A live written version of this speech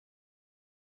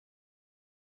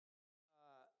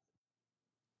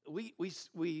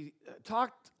we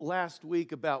talked last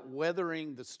week about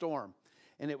weathering the storm,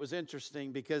 and it was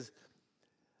interesting because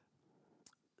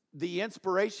the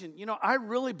inspiration, I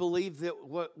really believe that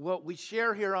what we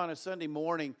share here on a Sunday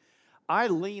morning, I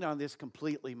lean on this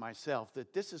completely myself,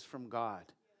 that this is from God.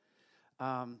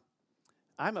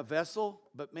 I'm a vessel,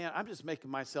 but man, I'm just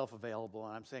making myself available,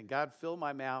 and I'm saying, God, fill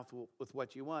my mouth with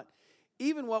what you want.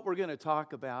 Even what we're going to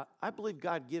talk about, I believe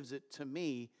God gives it to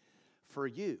me for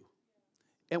you.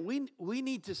 And we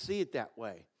need to see it that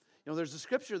way. There's a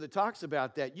scripture that talks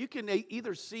about that. You can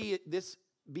either see this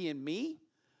being me,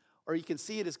 or you can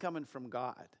see it as coming from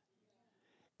God.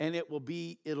 And it'll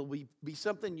be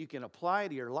something you can apply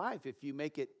to your life if you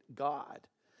make it God.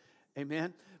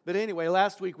 Amen. But anyway,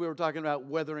 last week we were talking about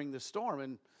weathering the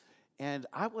storm, and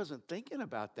I wasn't thinking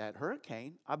about that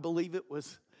hurricane. I believe it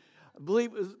was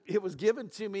given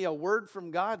to me, a word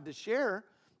from God to share.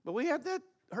 But we had that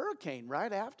hurricane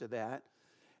right after that,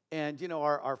 and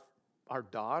our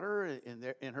daughter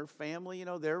and her family,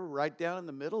 they're right down in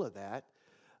the middle of that.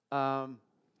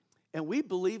 And we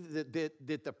believe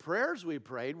that the prayers we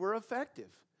prayed were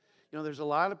effective. There's a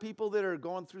lot of people that are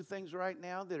going through things right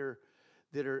now that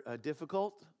are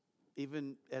difficult,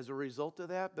 even as a result of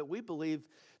that. But we believe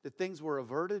that things were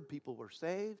averted, people were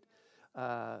saved,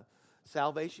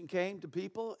 salvation came to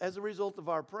people as a result of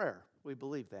our prayer. We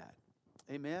believe that.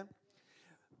 Amen.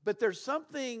 But there's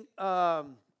something,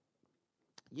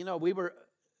 we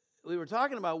were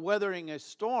talking about weathering a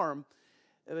storm,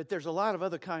 but there's a lot of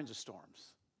other kinds of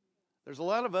storms. There's a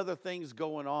lot of other things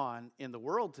going on in the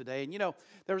world today. And,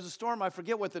 there was a storm, I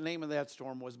forget what the name of that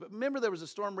storm was, but remember there was a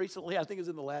storm recently, I think it was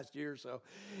in the last year or so.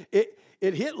 It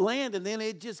hit land and then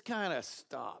it just kind of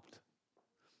stopped.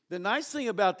 The nice thing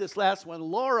about this last one,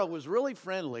 Laura was really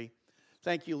friendly.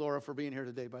 Thank you, Laura, for being here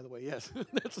today, by the way. Yes,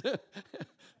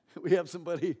 we have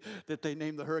somebody that they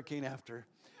named the hurricane after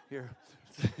here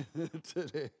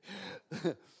today.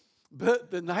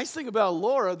 But the nice thing about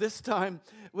Laura this time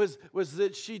was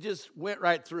that she just went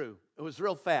right through. It was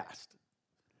real fast.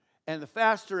 And the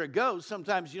faster it goes,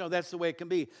 sometimes, that's the way it can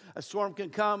be. A storm can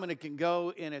come and it can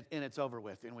go and it's over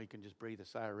with. And we can just breathe a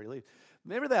sigh of relief.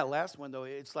 Remember that last one, though?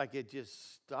 It's like it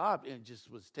just stopped and it just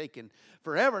was taking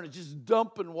forever. And it's just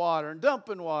dumping water and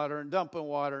dumping water and dumping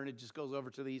water. And it just goes over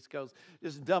to the East Coast,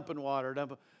 just dumping water,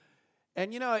 dumping.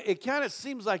 And, it kind of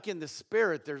seems like in the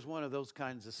spirit there's one of those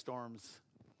kinds of storms.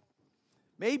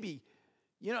 Maybe,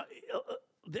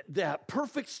 that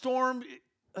perfect storm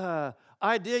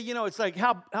idea, it's like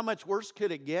how much worse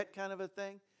could it get kind of a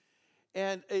thing.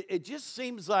 And it just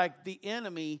seems like the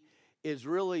enemy is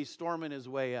really storming his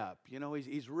way up.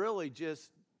 He's really just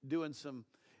doing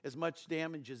as much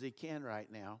damage as he can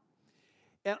right now.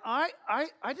 And I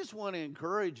just want to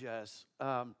encourage us.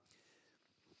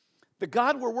 The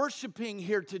God we're worshiping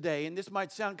here today, and this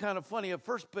might sound kind of funny at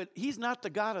first, but he's not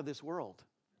the God of this world.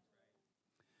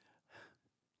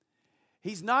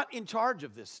 He's not in charge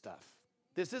of this stuff.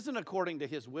 This isn't according to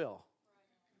his will.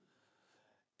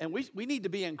 And we need to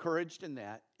be encouraged in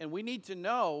that. And we need to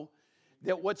know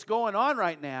that what's going on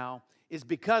right now is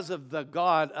because of the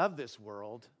God of this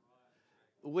world,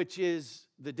 which is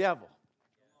the devil.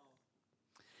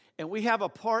 And we have a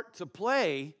part to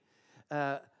play,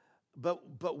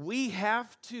 but we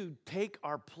have to take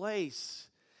our place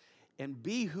and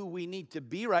be who we need to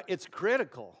be. Right? It's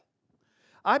critical.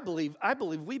 I believe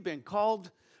we've been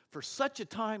called for such a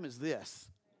time as this.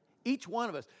 Each one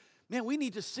of us. Man, we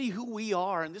need to see who we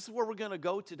are, and this is where we're going to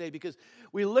go today because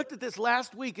we looked at this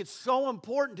last week. It's so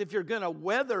important if you're going to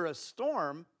weather a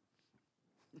storm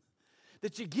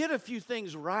that you get a few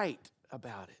things right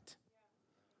about it.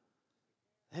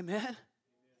 Amen?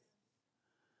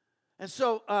 And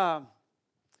so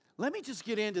let me just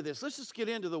get into this. Let's just get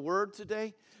into the Word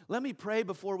today. Let me pray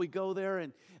before we go there,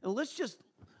 and let's just,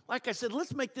 like I said,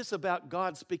 let's make this about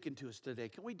God speaking to us today.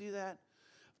 Can we do that?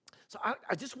 So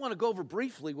I just want to go over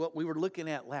briefly what we were looking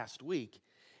at last week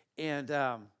and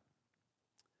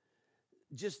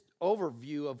just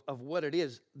overview of what it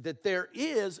is, that there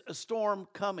is a storm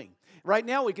coming. Right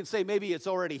now we can say maybe it's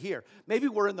already here. Maybe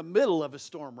we're in the middle of a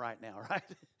storm right now, right?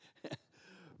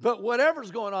 But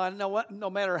whatever's going on, no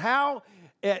matter how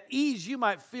at ease you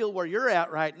might feel where you're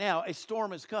at right now, a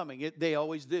storm is coming. They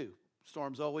always do.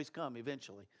 Storms always come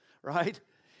eventually, right?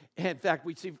 In fact,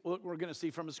 we're going to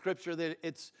see from the scripture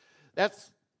that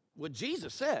that's what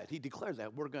Jesus said. He declares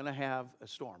that we're going to have a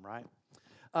storm, right?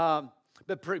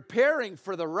 But preparing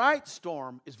for the right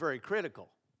storm is very critical.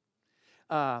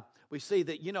 We see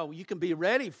that, you can be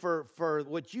ready for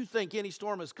what you think any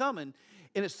storm is coming,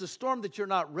 and it's the storm that you're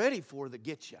not ready for that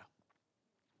gets you.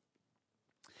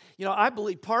 I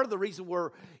believe part of the reason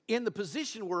we're in the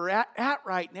position we're at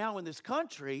right now in this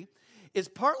country is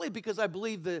partly because I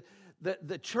believe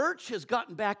the church has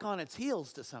gotten back on its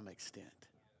heels to some extent.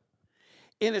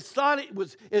 And it thought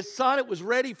it was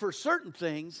ready for certain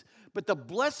things, but the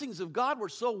blessings of God were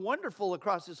so wonderful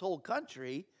across this whole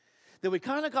country that we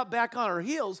kind of got back on our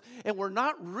heels, and we're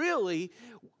not really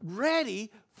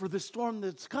ready for the storm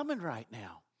that's coming right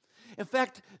now. In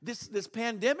fact, this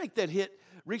pandemic that hit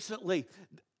recently,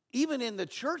 even in the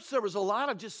church, there was a lot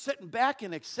of just sitting back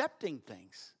and accepting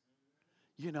things,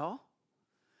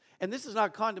 And this is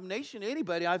not condemnation to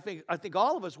anybody. I think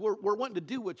all of us, we're wanting to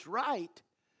do what's right.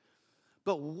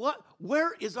 But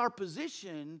where is our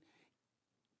position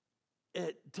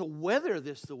to weather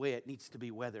this the way it needs to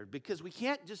be weathered? Because we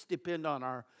can't just depend on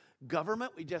our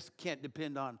government. We just can't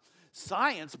depend on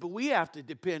science, but we have to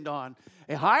depend on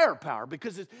a higher power,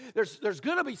 because there's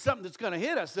going to be something that's going to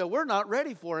hit us that we're not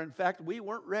ready for. In fact, we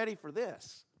weren't ready for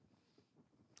this.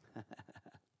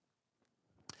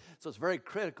 So it's very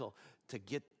critical to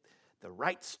get the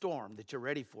right storm that you're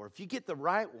ready for. If you get the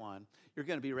right one, you're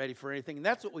going to be ready for anything. And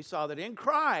that's what we saw, that in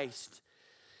Christ,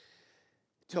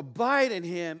 to abide in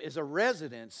him is a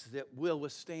residence that will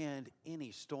withstand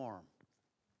any storm.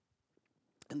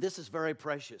 And this is very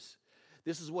precious.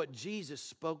 This is what Jesus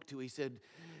spoke to. He said,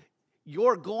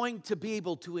 you're going to be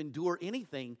able to endure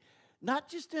anything, not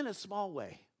just in a small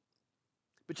way,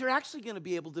 but you're actually going to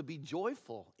be able to be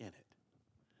joyful in it.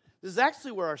 This is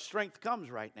actually where our strength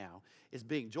comes right now, is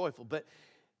being joyful. But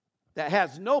that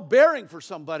has no bearing for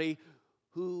somebody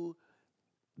who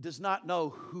does not know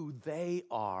who they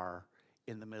are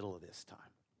in the middle of this time.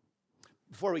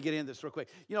 Before we get into this real quick,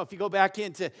 if you go back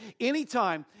into any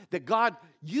time that God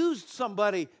used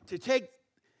somebody to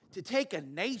take a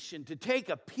nation, to take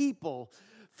a people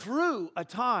through a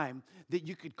time that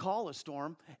you could call a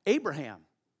storm, Abraham,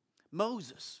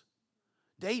 Moses,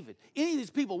 David, any of these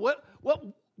people, what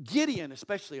Gideon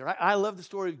especially, right? I love the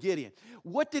story of Gideon.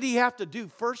 What did he have to do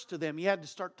first to them? He had to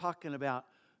start talking about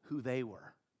who they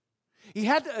were. He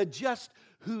had to adjust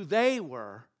who they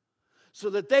were so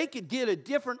that they could get a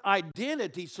different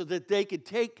identity, so that they could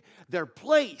take their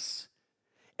place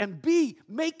and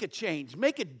make a change,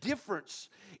 make a difference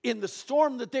in the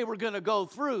storm that they were going to go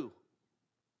through.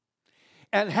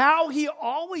 And how he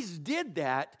always did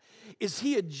that is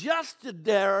he adjusted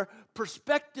their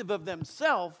perspective of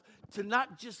themselves to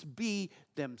not just be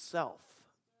themselves,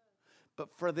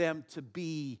 but for them to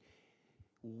be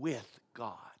with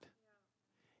God.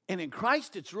 And in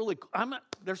Christ, it's really,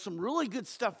 there's some really good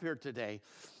stuff here today.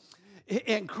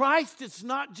 In Christ, it's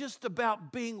not just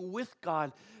about being with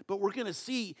God, but we're going to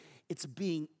see it's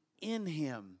being in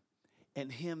him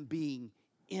and him being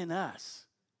in us.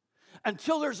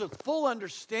 Until there's a full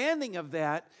understanding of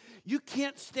that, you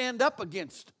can't stand up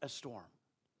against a storm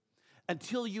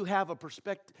until you have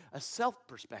a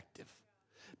self-perspective.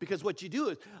 Because what you do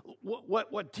is,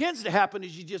 what tends to happen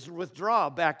is you just withdraw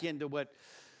back into what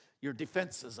your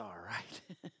defenses are, right?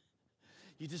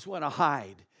 You just want to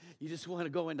hide. You just want to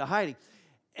go into hiding.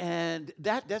 And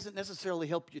that doesn't necessarily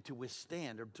help you to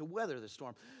withstand or to weather the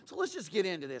storm. So let's just get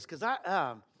into this, because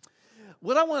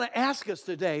what I want to ask us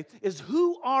today is,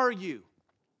 who are you?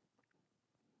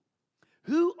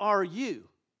 Who are you?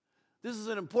 This is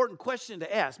an important question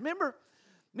to ask. Remember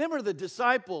the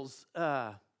disciples,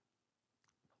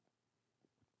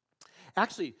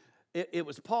 actually, it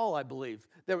was Paul, I believe.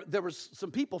 There was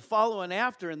some people following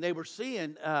after, and they were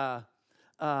seeing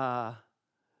the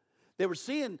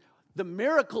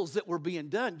miracles that were being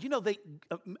done.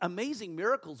 Amazing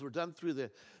miracles were done through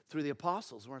the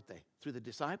apostles, weren't they? Through the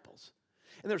disciples.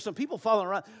 And there were some people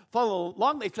following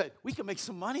along. They said, we can make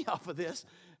some money off of this.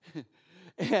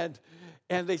 and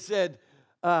they said,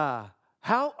 how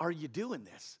are you doing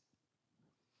this?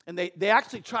 And they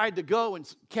actually tried to go and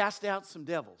cast out some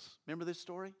devils. Remember this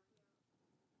story?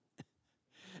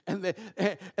 And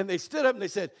they stood up and they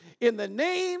said, in the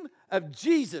name of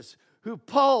Jesus, who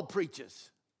Paul preaches.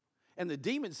 And the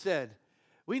demon said,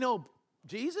 we know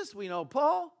Jesus, we know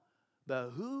Paul,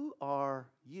 but who are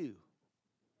you?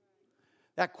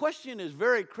 That question is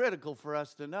very critical for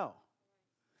us to know.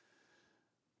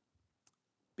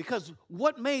 Because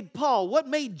what made Paul, what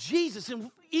made Jesus, and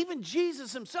even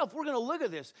Jesus himself, we're going to look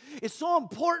at this. It's so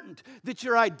important that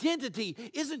your identity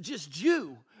isn't just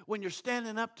you when you're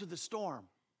standing up to the storm.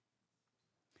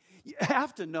 You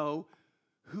have to know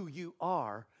who you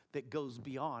are that goes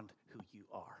beyond who you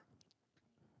are.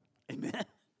 Amen?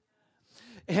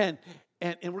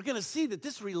 And we're going to see that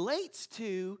this relates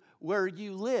to where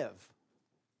you live.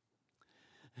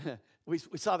 We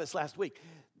saw this last week.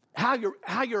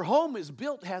 How your home is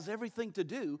built has everything to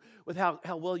do with how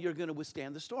well you're going to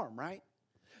withstand the storm, right?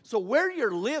 So where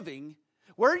you're living,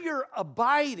 where you're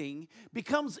abiding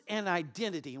becomes an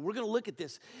identity. And we're going to look at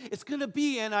this. It's going to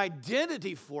be an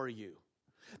identity for you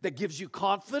that gives you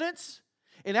confidence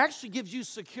and actually gives you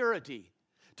security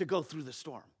to go through the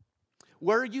storm.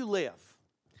 Where you live.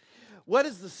 What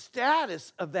is the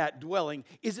status of that dwelling?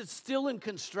 Is it still in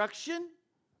construction?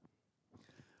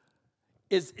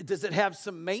 Does it have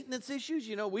some maintenance issues?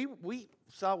 You know, we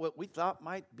saw what we thought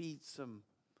might be some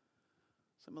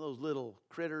of those little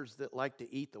critters that like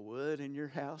to eat the wood in your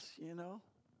house, you know.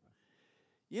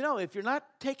 You know, if you're not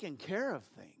taking care of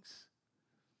things,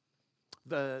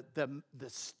 the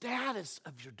status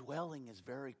of your dwelling is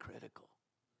very critical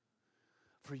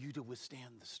for you to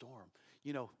withstand the storm.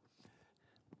 You know,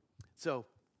 so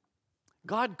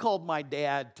God called my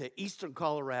dad to eastern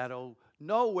Colorado,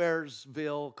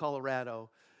 Nowheresville, Colorado,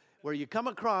 where you come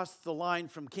across the line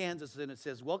from Kansas and it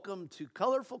says, "Welcome to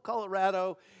colorful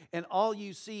Colorado," and all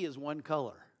you see is one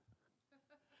color.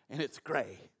 And it's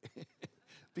gray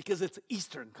because it's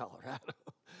eastern Colorado.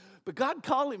 But God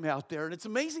called him out there, and it's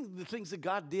amazing the things that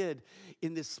God did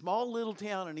in this small little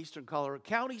town in eastern Colorado,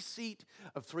 county seat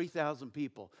of 3,000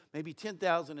 people, maybe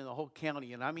 10,000 in the whole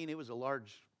county, and I mean it was a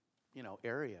large,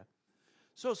 area.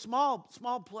 So small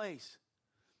place.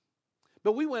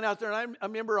 But we went out there, and I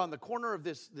remember on the corner of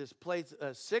this place,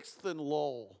 6th and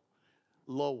Lowell,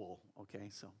 okay,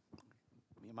 so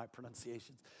my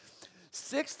pronunciations.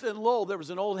 6th and Lowell, there was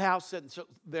an old house sitting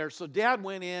there. So Dad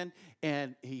went in,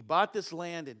 and he bought this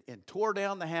land and tore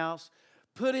down the house,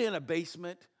 put in a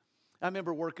basement. I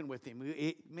remember working with him.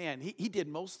 He did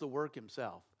most of the work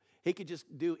himself. He could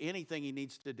just do anything he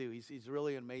needs to do. He's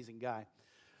really an amazing guy.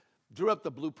 Drew up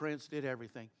the blueprints, did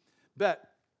everything. But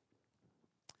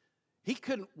he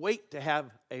couldn't wait to have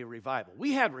a revival.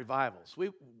 We had revivals.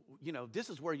 This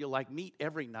is where you meet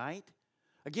every night.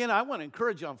 Again, I want to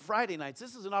encourage you on Friday nights.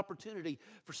 This is an opportunity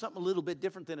for something a little bit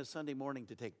different than a Sunday morning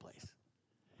to take place.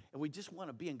 And we just want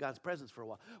to be in God's presence for a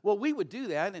while. Well, we would do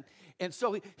that. And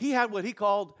so he had what we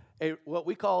called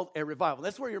a revival.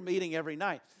 That's where you're meeting every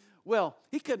night. Well,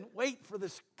 he couldn't wait for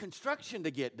this construction to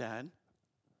get done.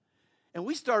 And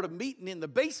we started meeting in the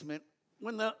basement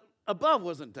when the above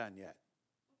wasn't done yet.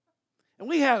 And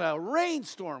we had a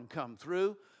rainstorm come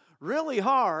through really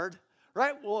hard.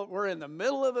 Right? Well, we're in the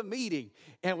middle of a meeting,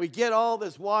 and we get all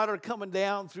this water coming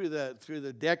down through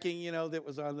the decking, that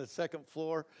was on the second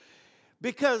floor.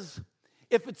 Because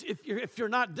if you're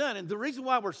not done, and the reason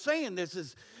why we're saying this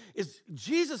is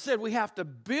Jesus said we have to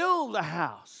build a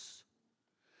house.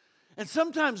 And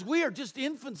sometimes we are just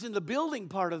infants in the building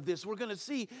part of this. We're going to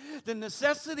see the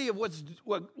necessity of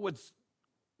what's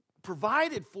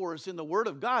provided for us in the Word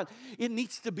of God. It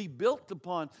needs to be built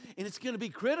upon, and it's going to be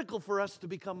critical for us to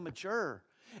become mature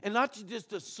and not to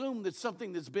just assume that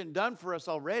something that's been done for us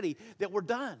already, that we're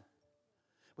done.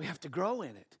 We have to grow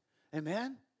in it. Amen?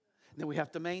 And then we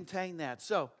have to maintain that.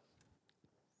 So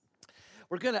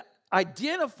we're going to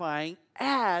identifying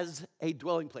as a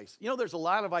dwelling place. There's a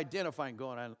lot of identifying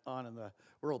going on in the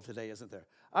world today, isn't there?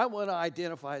 I want to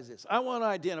identify as this. I want to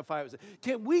identify as this.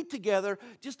 Can we together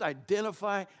just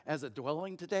identify as a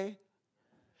dwelling today?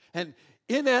 An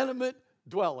inanimate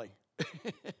dwelling.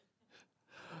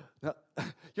 Now,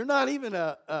 you're not even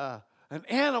an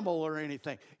animal or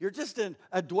anything. You're just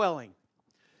a dwelling.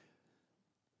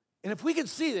 And if we can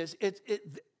see this,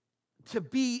 to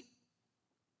be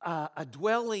a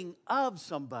dwelling of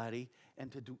somebody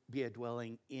and to be a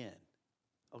dwelling in.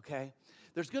 Okay?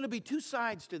 There's going to be two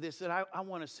sides to this that I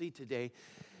want to see today.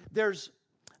 There's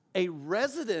a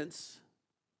residence.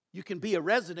 You can be a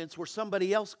residence where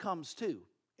somebody else comes to.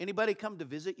 Anybody come to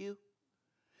visit you?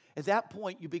 At that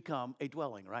point, you become a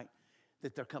dwelling, right?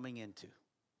 That they're coming into.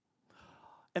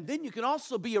 And then you can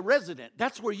also be a resident.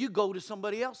 That's where you go to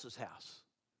somebody else's house.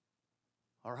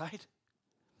 All right?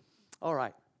 All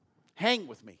right. Hang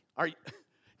with me. Are you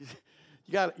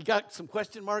got some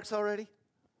question marks already?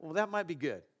 Well, that might be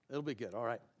good. It'll be good. All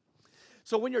right.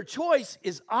 So when your choice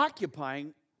is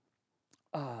occupying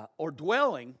or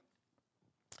dwelling,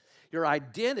 your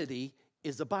identity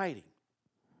is abiding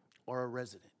or a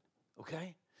resident.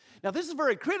 Okay? Now, this is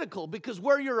very critical because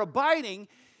where you're abiding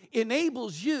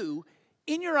enables you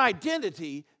in your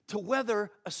identity to weather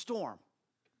a storm.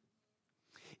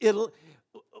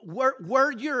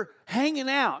 Where you're hanging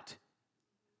out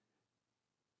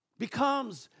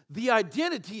becomes the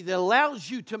identity that allows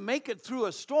you to make it through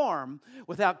a storm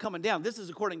without coming down. This is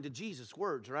according to Jesus'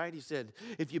 words, right? He said,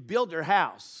 if you build your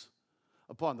house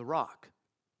upon the rock,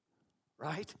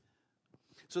 right?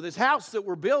 So this house that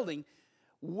we're building,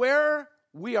 where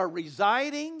we are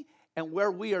residing and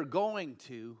where we are going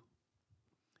to,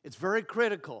 it's very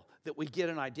critical that we get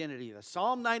an identity. The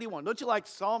Psalm 91. Don't you like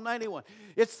Psalm 91?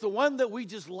 It's the one that we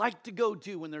just like to go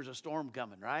to when there's a storm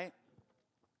coming, right?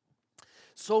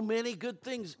 So many good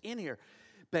things in here.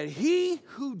 But he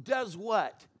who does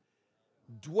what?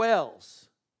 Dwells.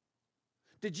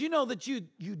 Did you know that you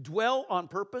dwell on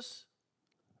purpose?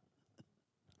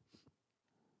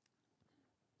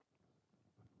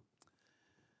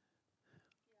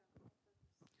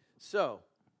 So,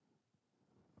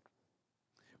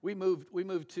 we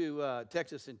moved to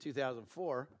Texas in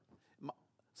 2004.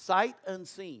 Sight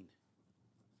unseen.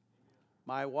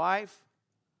 My wife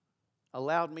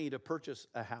allowed me to purchase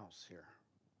a house here.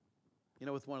 You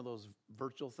know, with one of those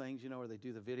virtual things, you know, where they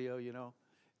do the video, you know.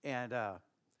 And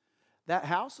that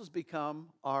house has become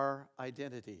our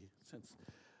identity, since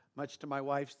much to my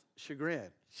wife's chagrin.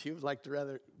 She would like to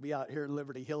rather be out here in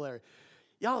Liberty Hill area.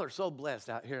 Y'all are so blessed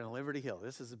out here in Liberty Hill.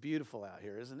 This is beautiful out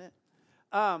here, isn't it?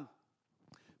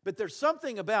 But there's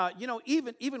something about, you know,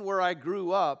 even where I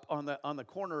grew up on the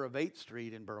corner of 8th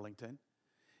Street in Burlington,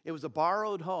 it was a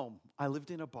borrowed home. I lived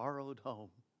in a borrowed home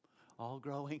all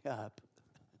growing up.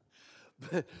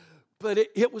 But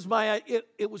it was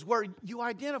where you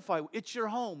identify. It's your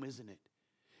home, isn't it?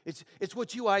 It's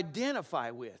what you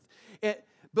identify with.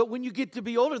 But when you get to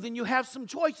be older, then you have some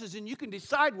choices and you can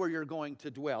decide where you're going to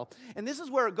dwell. And this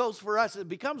is where it goes for us. It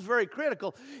becomes very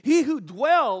critical. He who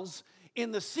dwells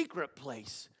in the secret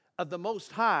place of the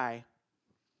Most High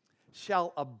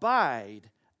shall abide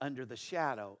under the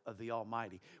shadow of the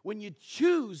Almighty. When you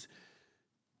choose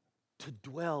to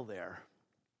dwell there,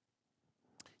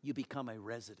 you become a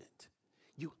resident.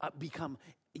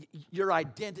 Your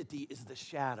identity is the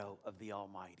shadow of the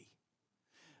Almighty.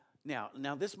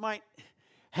 Now this might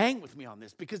hang with me on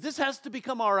this, because this has to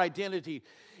become our identity.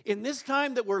 In this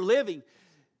time that we're living,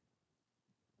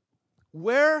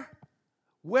 where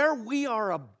we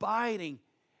are abiding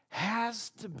has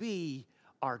to be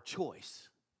our choice.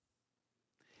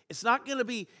 It's not going to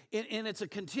be, and it's a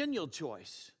continual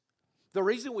choice. The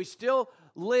reason we still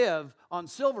live on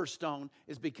Silverstone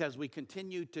is because we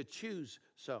continue to choose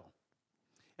so.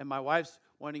 And my wife's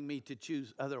wanting me to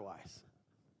choose otherwise.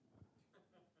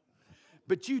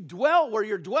 But you dwell where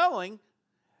you're dwelling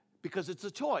because it's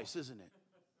a choice, isn't it?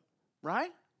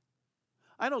 Right?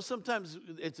 I know sometimes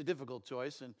it's a difficult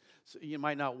choice, and so you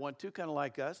might not want to, kind of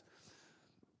like us.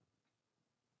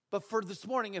 But for this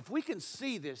morning, if we can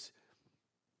see this,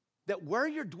 that where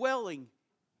you're dwelling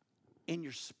in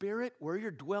your spirit, where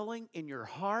you're dwelling in your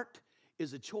heart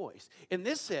is a choice. And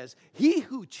this says, he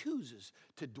who chooses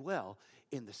to dwell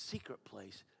in the secret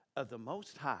place of the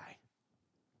Most High,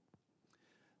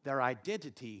 their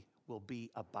identity will be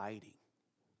abiding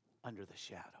under the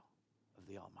shadow of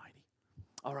the Almighty.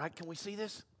 All right, can we see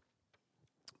this?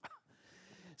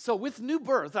 So with new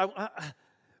birth,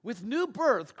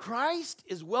 Christ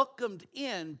is welcomed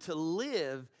in to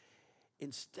live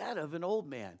instead of an old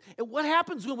man. And what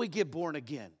happens when we get born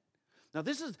again? Now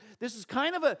this is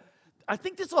kind of I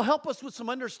think this will help us with some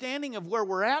understanding of where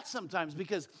we're at sometimes,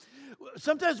 because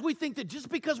sometimes we think that just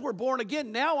because we're born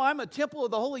again, now I'm a temple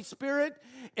of the Holy Spirit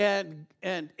and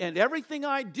everything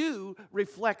I do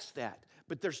reflects that.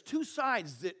 But there's two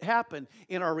sides that happen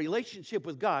in our relationship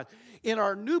with God. In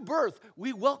our new birth,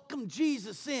 we welcome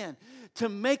Jesus in to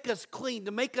make us clean,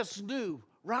 to make us new,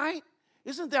 right?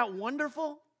 Isn't that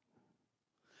wonderful?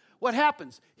 What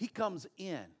happens? He comes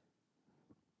in.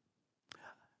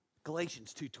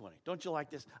 Galatians 2:20. Don't you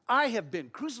like this? I have been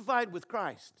crucified with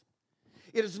Christ.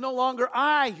 It is no longer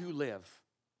I who live,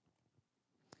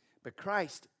 but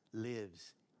Christ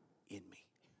lives in me.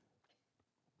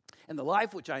 And the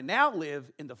life which I now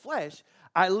live in the flesh,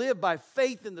 I live by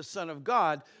faith in the Son of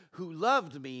God who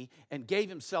loved me and gave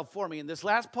himself for me. And this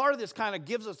last part of this kind of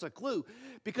gives us a clue,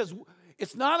 because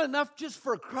it's not enough just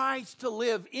for Christ to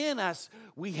live in us.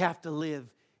 We have to live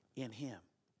in him.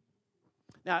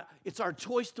 Now, it's our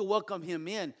choice to welcome him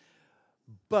in,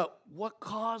 but what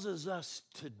causes us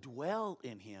to dwell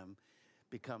in him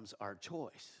becomes our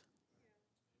choice.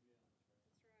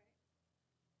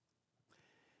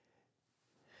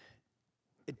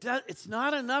 It's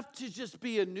not enough to just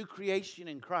be a new creation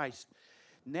in Christ.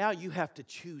 Now you have to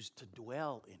choose to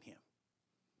dwell in him.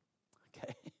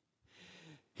 Okay?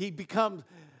 You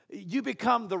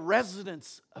become the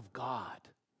residence of God.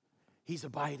 He's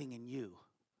abiding in you.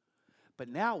 But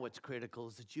now what's critical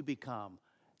is that you become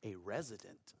a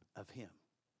resident of him.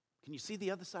 Can you see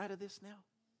the other side of this now?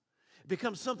 It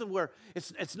becomes something where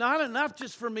it's not enough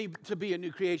just for me to be a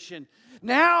new creation.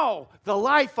 Now, the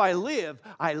life I live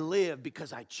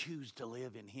because I choose to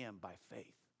live in him by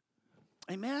faith.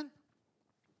 Amen?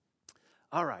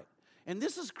 All right. And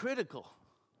this is critical.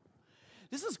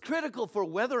 This is critical for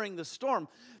weathering the storm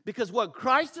because what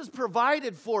Christ has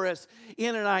provided for us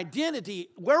in an identity,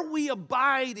 where we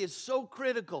abide, is so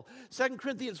critical. 2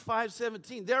 Corinthians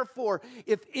 5:17, therefore,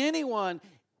 if anyone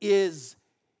is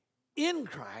in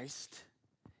Christ,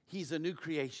 he's a new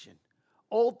creation.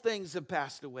 Old things have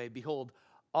passed away. Behold,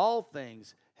 all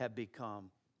things have become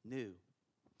new.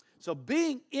 So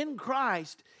being in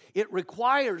Christ, it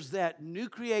requires that new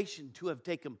creation to have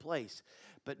taken place.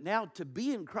 But now to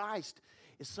be in Christ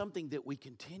is something that we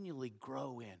continually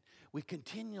grow in. We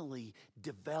continually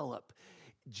develop.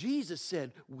 Jesus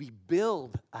said we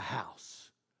build a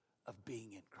house of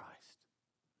being in Christ.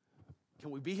 Can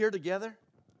we be here together?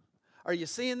 Are you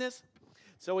seeing this?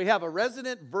 So we have a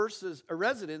residence versus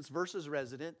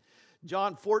resident.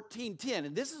 John 14:10,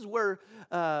 and this is where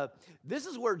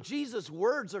Jesus'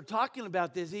 words are talking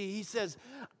about this. He says,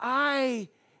 "I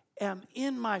am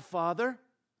in my Father,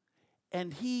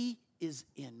 and He is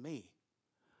in me."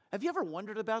 Have you ever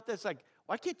wondered about this? Like,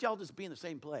 why can't y'all just be in the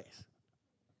same place?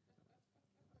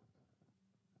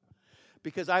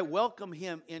 Because I welcome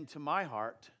Him into my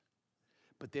heart,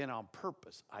 but then on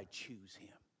purpose, I choose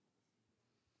Him.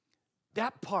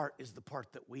 That part is the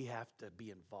part that we have to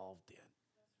be involved in.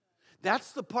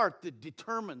 That's the part that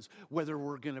determines whether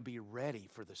we're going to be ready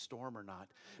for the storm or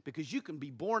not. Because you can be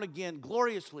born again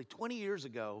gloriously 20 years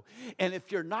ago, and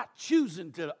if you're not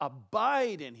choosing to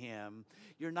abide in Him,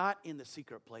 you're not in the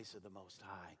secret place of the Most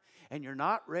High. And you're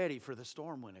not ready for the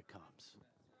storm when it comes.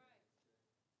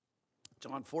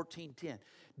 John 14:10.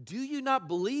 Do you not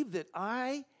believe that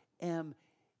I am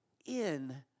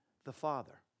in the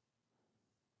Father,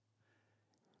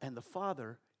 and the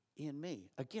Father in me?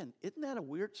 Again, isn't that a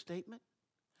weird statement?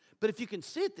 But if you can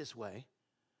see it this way,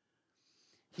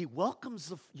 you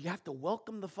have to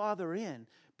welcome the Father in,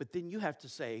 but then you have to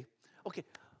say, okay,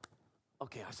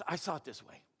 I saw it this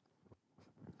way.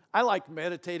 I like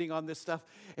meditating on this stuff,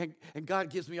 and God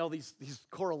gives me all these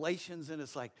correlations, and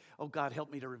it's like, oh, God,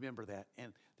 help me to remember that.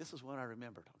 And this is what I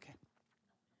remembered, okay?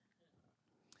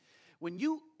 When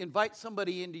you invite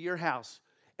somebody into your house,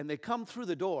 and they come through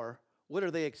the door, what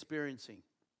are they experiencing?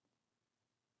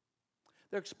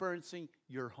 They're experiencing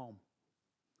your home,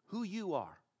 who you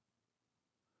are.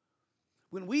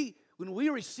 When we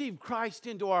receive Christ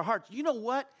into our hearts, you know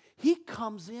what? He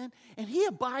comes in and He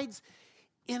abides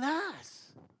in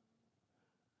us.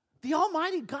 The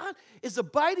Almighty God is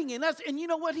abiding in us. And you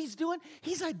know what He's doing?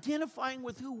 He's identifying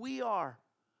with who we are,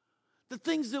 the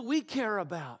things that we care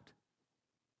about.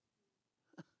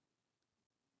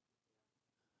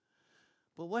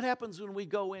 But what happens when we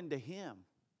go into Him?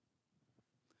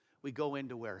 We go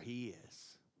into where He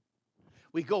is.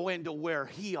 We go into where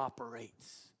He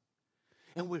operates.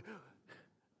 And we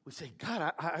say,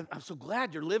 God, I'm so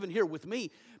glad you're living here with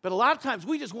me. But a lot of times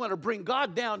we just want to bring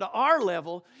God down to our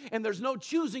level, and there's no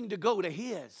choosing to go to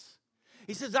His.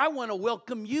 He says, I want to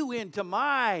welcome you into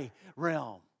my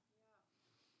realm.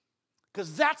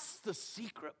 Because that's the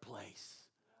secret place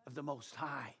of the Most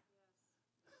High.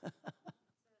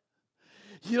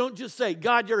 You don't just say,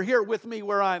 God, you're here with me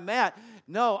where I'm at.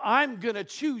 No, I'm going to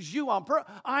choose you on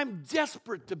purpose. I'm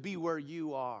desperate to be where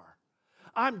you are.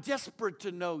 I'm desperate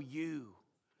to know you.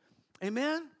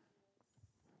 Amen?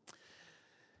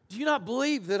 Do you not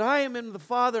believe that I am in the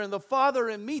Father and the Father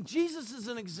in me? Jesus is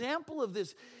an example of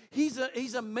this. He's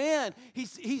a man.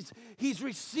 He's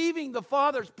receiving the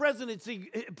Father's presence.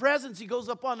 He goes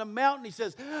up on the mountain. He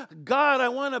says, God, I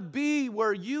want to be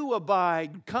where you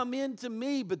abide. Come into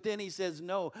me. But then He says,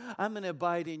 no, I'm going to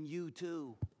abide in you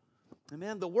too.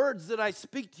 Amen. The words that I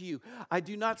speak to you, I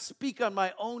do not speak on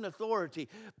my own authority,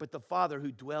 but the Father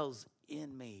who dwells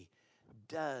in me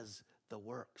does the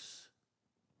works.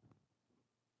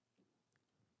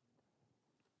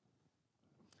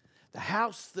 The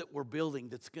house that we're building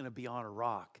that's going to be on a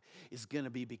rock is going to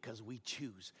be because we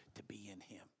choose to be in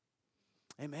Him.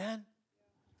 Amen.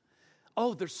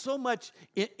 Oh, there's so much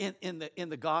in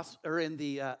the gospel or in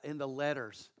the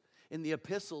letters, in the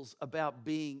epistles about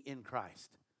being in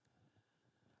Christ,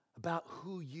 about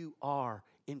who you are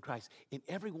in Christ. And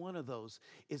every one of those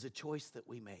is a choice that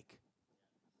we make.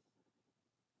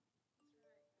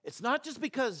 It's not just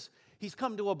because He's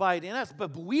come to abide in us,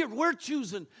 but we're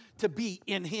choosing to be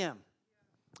in Him.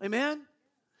 Amen?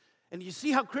 And you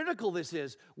see how critical this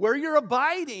is. Where you're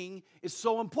abiding is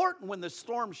so important when the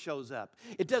storm shows up.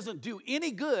 It doesn't do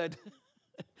any good.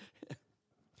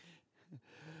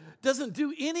 Doesn't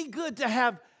do any good to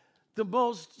have the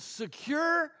most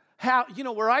secure house. You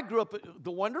know, where I grew up,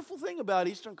 the wonderful thing about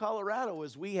Eastern Colorado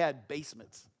is we had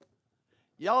basements.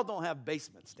 Y'all don't have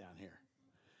basements down here.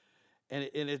 And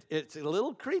it's a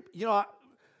little creepy. You know,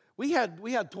 We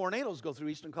had tornadoes go through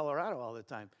eastern Colorado all the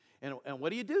time. And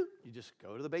what do? You just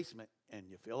go to the basement, and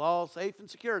you feel all safe and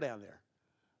secure down there.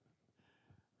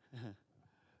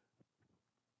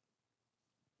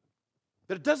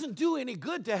 But it doesn't do any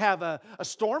good to have a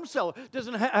storm cellar. It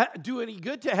doesn't do any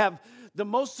good to have the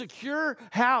most secure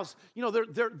house. You know,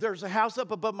 there's a house up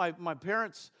above my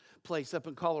parents' place up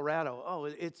in Colorado. Oh,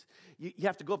 you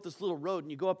have to go up this little road,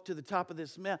 and you go up to the top of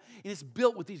this mountain, and it's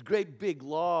built with these great big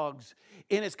logs,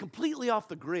 and it's completely off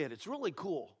the grid. It's really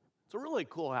cool. It's a really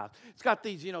cool house. It's got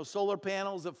these, solar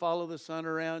panels that follow the sun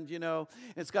around,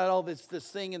 It's got all this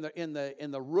thing in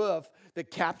the roof that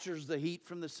captures the heat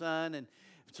from the sun, and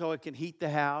so it can heat the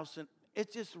house. And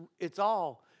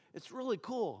it's really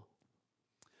cool.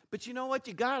 But you know what?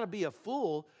 You got to be a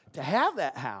fool to have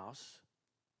that house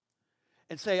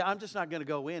and say, I'm just not going to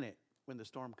go in it when the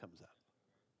storm comes up.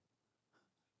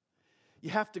 You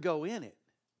have to go in it.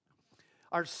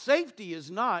 Our safety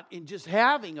is not in just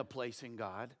having a place in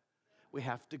God. We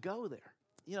have to go there.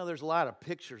 There's a lot of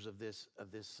pictures of this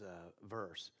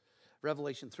verse.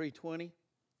 Revelation 3:20.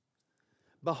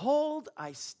 Behold,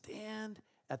 I stand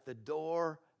at the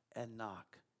door and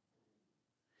knock.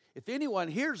 If anyone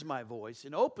hears my voice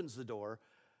and opens the door,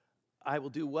 I will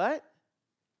do what?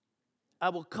 I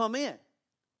will come in.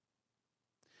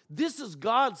 This is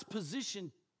God's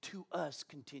position to us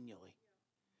continually.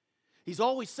 He's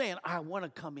always saying, I want to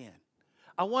come in.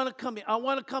 I want to come in. I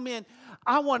want to come in.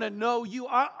 I want to know you.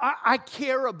 I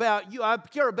care about you. I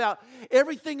care about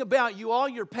everything about you, all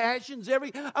your passions.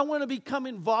 I want to become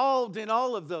involved in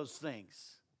all of those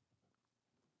things.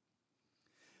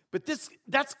 But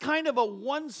that's kind of a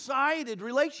one-sided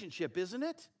relationship, isn't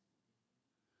it?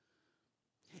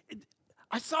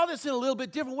 I saw this in a little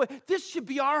bit different way. This should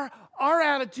be our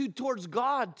attitude towards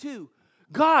God too.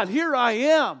 God, here I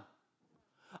am.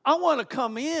 I want to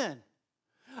come in.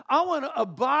 I want to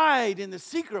abide in the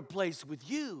secret place with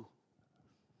you.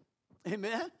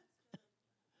 Amen?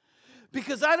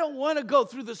 Because I don't want to go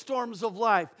through the storms of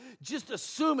life just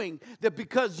assuming that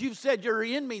because you've said you're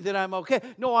in me that I'm okay.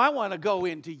 No, I want to go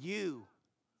into you.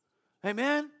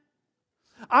 Amen?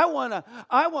 I want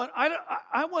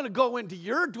to go into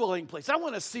your dwelling place. I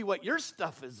want to see what your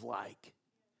stuff is like.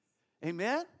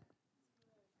 Amen?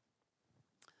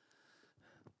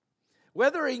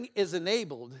 Weathering is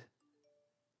enabled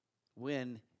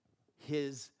when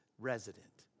his resident,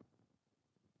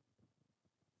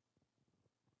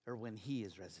 or when he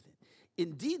is resident.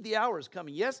 Indeed, the hour is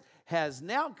coming, yes, has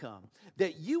now come,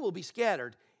 that you will be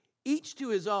scattered, each to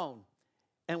his own,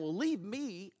 and will leave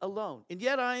me alone. And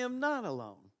yet I am not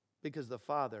alone, because the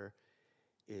Father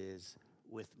is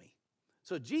with me.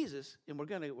 So Jesus, and we're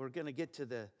going to get to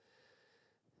the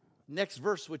next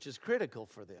verse, which is critical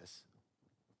for this.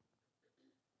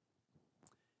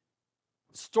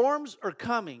 Storms are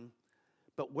coming,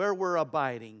 but where we're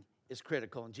abiding is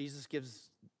critical. And Jesus gives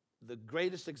the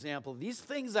greatest example. These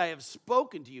things I have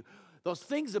spoken to you, those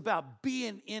things about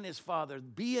being in his Father,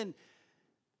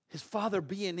 his Father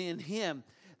being in him,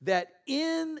 that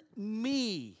in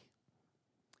me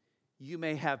you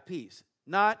may have peace.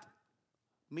 Not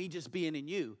me just being in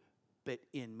you, but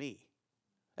in me.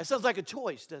 That sounds like a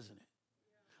choice, doesn't it?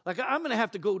 Like, I'm going to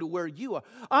have to go to where you are.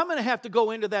 I'm going to have to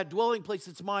go into that dwelling place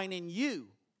that's mine in you.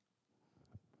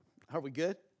 Are we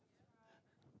good?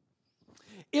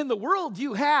 In the world,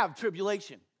 you have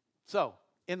tribulation. So,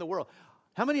 in the world.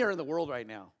 How many are in the world right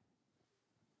now?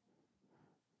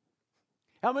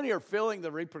 How many are feeling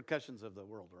the repercussions of the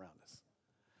world around us?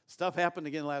 Stuff happened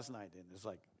again last night, and it's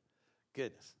like,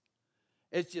 goodness.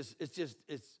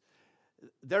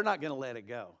 They're not going to let it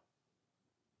go.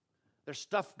 There's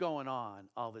stuff going on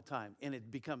all the time, and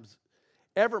it becomes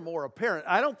ever more apparent.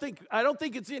 I don't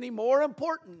think it's any more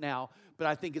important now, but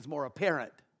I think it's more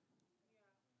apparent.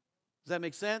 Does that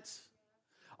make sense?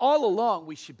 All along,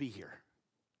 we should be here.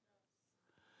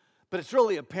 But it's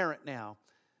really apparent now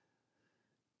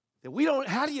that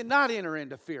how do you not enter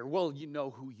into fear? Well, you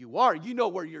know who you are. You know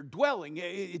where you're dwelling.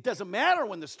 It doesn't matter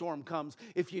when the storm comes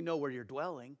if you know where you're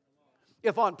dwelling.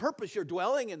 If on purpose you're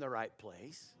dwelling in the right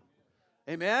place.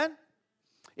 Amen?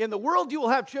 In the world you will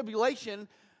have tribulation,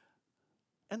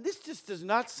 and this just does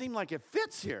not seem like it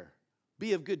fits here.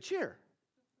 Be of good cheer.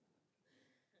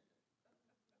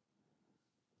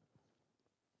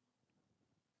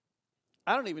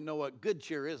 I don't even know what good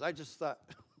cheer is. I just thought,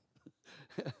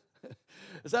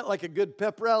 is that like a good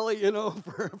pep rally,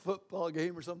 for a football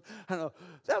game or something? I don't know.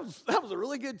 That was a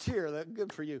really good cheer. That's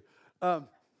good for you.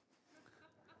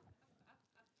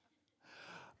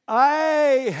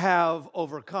 I have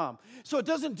overcome. So it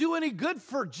doesn't do any good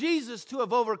for Jesus to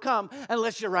have overcome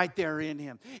unless you're right there in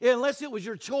him. Unless it was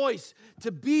your choice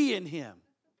to be in him.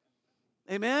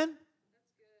 Amen?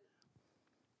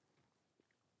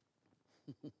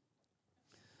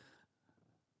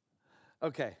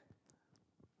 Okay.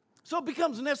 So it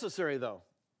becomes necessary, though.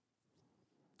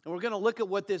 And we're going to look at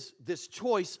what this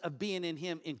choice of being in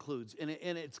Him includes. And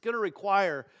it's going to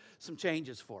require some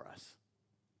changes for us.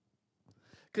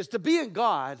 Because to be in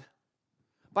God,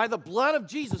 by the blood of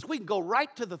Jesus, we can go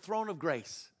right to the throne of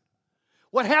grace.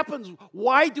 What happens,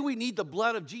 why do we need the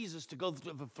blood of Jesus to go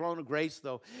to the throne of grace,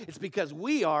 though? It's because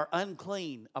we are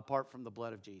unclean apart from the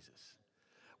blood of Jesus.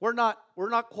 We're not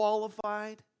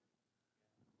qualified.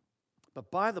 But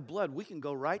by the blood, we can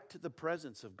go right to the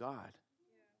presence of God.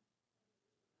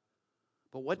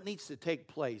 But what needs to take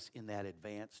place in that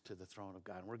advance to the throne of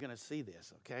God? And we're going to see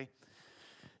this, okay?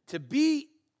 To be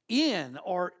in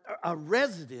or a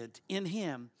resident in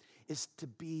Him is to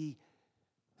be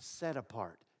set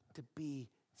apart, to be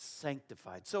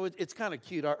sanctified. So it's kind of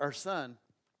cute. Our son,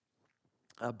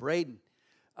 Braden,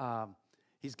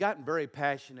 he's gotten very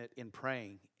passionate in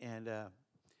praying, and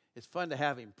it's fun to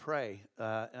have him pray.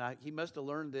 He must have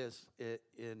learned this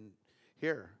in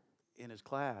his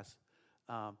class.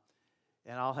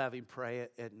 And I'll have him pray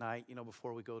at night,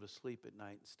 before we go to sleep at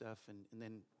night and stuff. And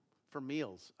then for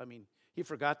meals, he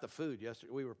forgot the food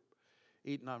yesterday. We were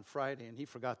eating on Friday, and he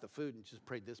forgot the food and just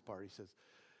prayed this part. He says,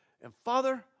 "And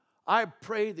Father, I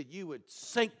pray that you would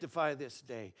sanctify this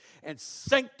day and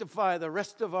sanctify the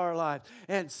rest of our lives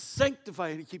and sanctify."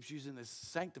 And he keeps using this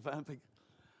sanctify. I'm thinking,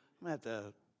 I'm going to have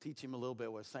to teach him a little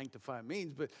bit what sanctify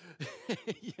means, but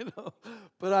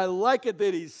but I like it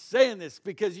that he's saying this,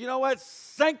 because you know what?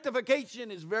 Sanctification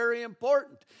is very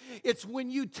important. It's when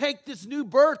you take this new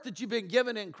birth that you've been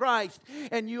given in Christ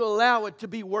and you allow it to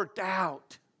be worked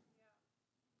out.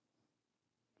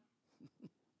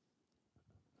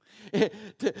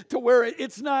 to where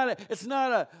it's not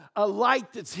a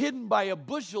light that's hidden by a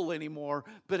bushel anymore,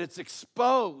 but it's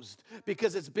exposed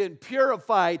because it's been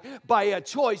purified by a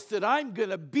choice that I'm going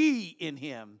to be in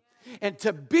Him. And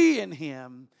to be in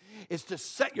Him is to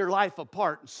set your life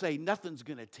apart and say, nothing's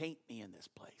going to taint me in this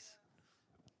place.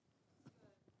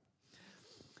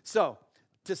 So,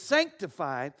 to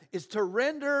sanctify is to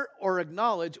render or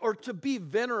acknowledge or to be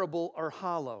venerable or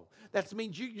hollow. That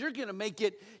means you're going to make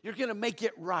it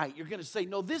right. You're going to say,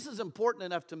 no, this is important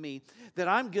enough to me that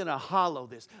I'm going to hollow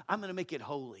this. I'm going to make it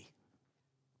holy.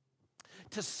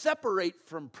 To separate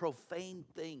from profane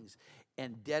things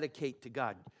and dedicate to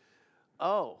God.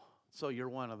 Oh, so you're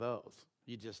one of those.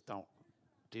 You just don't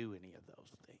do any of those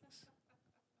things.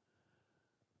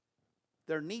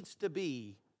 There needs to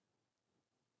be,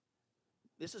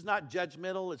 this is not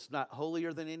judgmental, it's not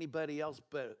holier than anybody else,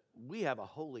 but we have a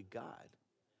holy God.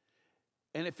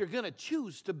 And if you're going to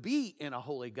choose to be in a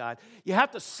holy God, you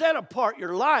have to set apart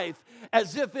your life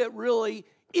as if it really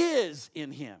is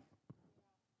in Him.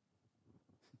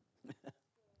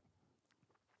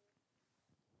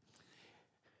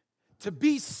 To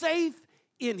be safe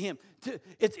in Him.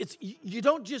 You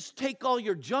don't just take all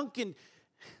your junk and...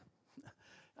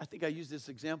 I think I used this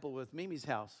example with Mimi's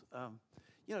house.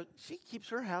 She keeps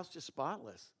her house just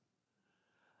spotless.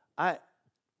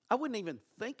 I wouldn't even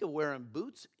think of wearing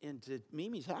boots into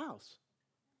Mimi's house.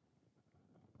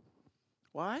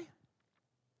 Why?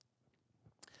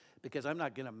 Because I'm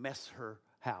not going to mess her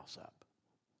house up.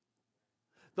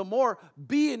 The more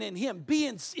being in Him,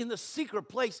 being in the secret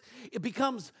place, it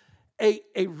becomes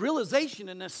a realization,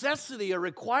 a necessity, a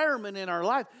requirement in our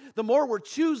life. The more we're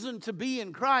choosing to be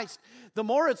in Christ, the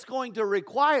more it's going to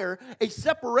require a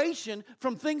separation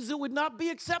from things that would not be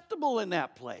acceptable in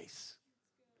that place.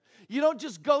 You don't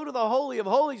just go to the Holy of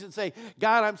Holies and say,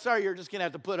 God, I'm sorry, you're just going to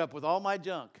have to put up with all my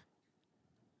junk.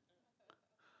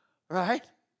 Right?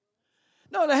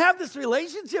 No, to have this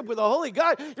relationship with the Holy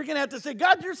God, you're going to have to say,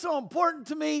 God, you're so important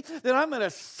to me that I'm going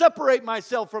to separate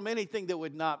myself from anything that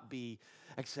would not be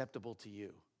acceptable to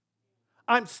you.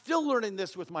 I'm still learning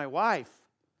this with my wife.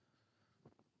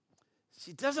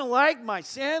 She doesn't like my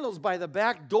sandals by the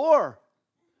back door.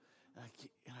 And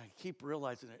I keep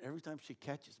realizing it every time she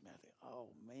catches me. I think, oh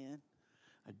man,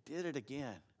 I did it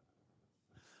again.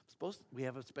 We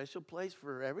have a special place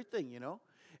for everything,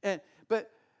 And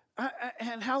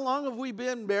how long have we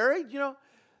been married?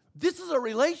 This is a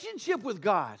relationship with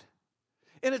God,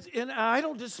 and I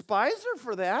don't despise her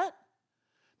for that.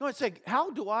 No, I say,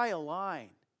 how do I align?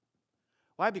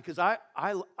 Why? Because I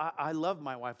love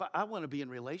my wife. I want to be in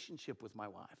relationship with my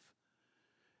wife,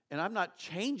 and I'm not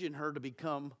changing her to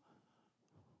become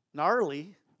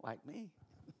gnarly like me.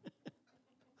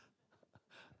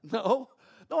 No,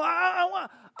 I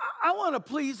want to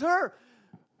please her.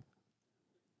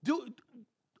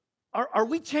 Are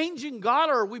we changing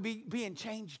God, or are we being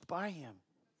changed by Him?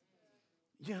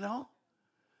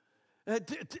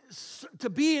 To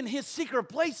be in his secret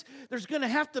place, there's going to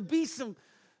have to be some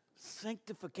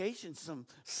sanctification, some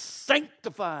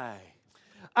sanctify.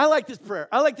 I like this prayer.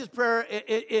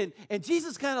 And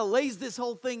Jesus kind of lays this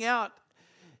whole thing out.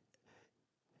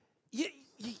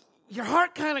 Your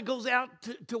heart kind of goes out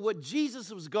to what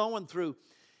Jesus was going through.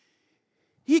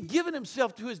 He had given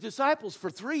himself to his disciples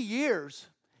for 3 years,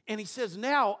 and he says,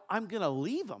 now I'm going to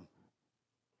leave them.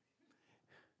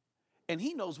 And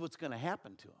he knows what's going to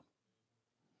happen to them.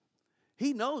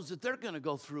 He knows that they're going to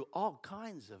go through all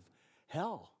kinds of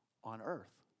hell on earth.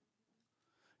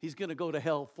 He's going to go to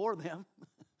hell for them.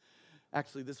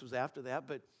 Actually, this was after that,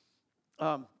 but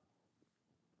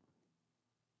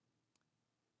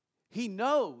he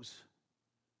knows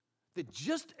that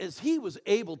just as he was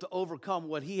able to overcome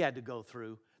what he had to go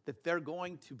through, that they're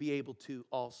going to be able to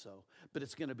also. But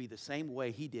it's going to be the same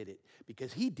way he did it,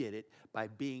 because he did it by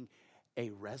being a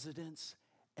residence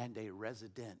and a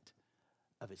resident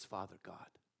of his Father God.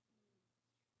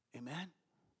 Amen?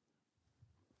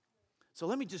 So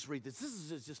let me just read this. This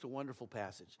is just a wonderful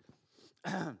passage.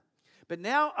 But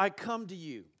now I come to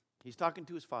you. He's talking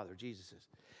to his Father, Jesus says.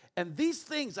 And these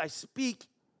things I speak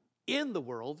in the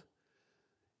world,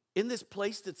 in this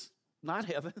place that's not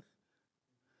heaven,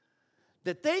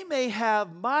 that they may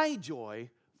have my joy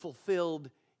fulfilled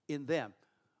in them.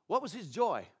 What was his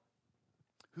joy?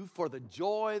 Who for the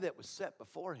joy that was set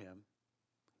before him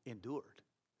endured.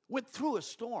 Went through a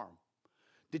storm.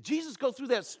 Did Jesus go through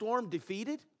that storm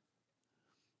defeated?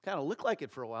 Kind of looked like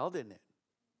it for a while, didn't it?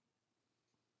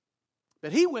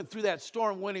 But he went through that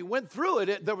storm. When he went through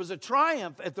it, there was a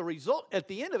triumph at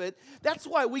the end of it. That's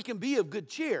why we can be of good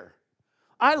cheer.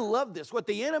 I love this. What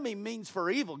the enemy means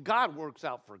for evil, God works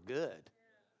out for good.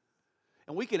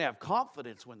 And we can have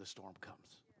confidence when the storm comes.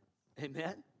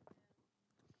 Amen?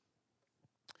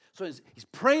 So he's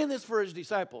praying this for his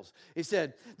disciples. He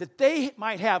said that they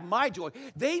might have my joy.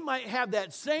 They might have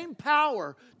that same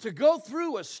power to go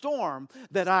through a storm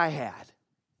that I had.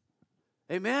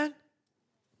 Amen?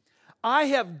 I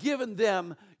have given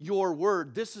them your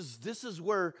word. This is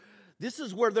where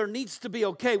there needs to be,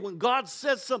 okay, when God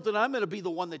says something, I'm going to be the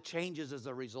one that changes as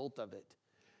a result of it.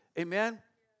 Amen?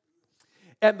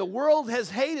 And the world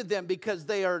has hated them because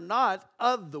they are not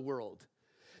of the world,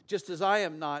 just as I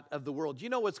am not of the world. You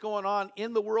know what's going on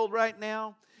in the world right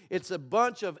now? It's a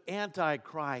bunch of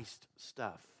anti-Christ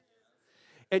stuff.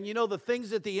 And you know the things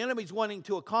that the enemy's wanting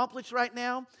to accomplish right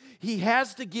now? He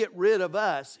has to get rid of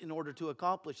us in order to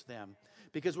accomplish them,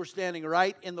 because we're standing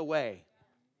right in the way.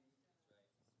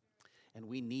 And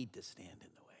we need to stand in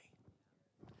the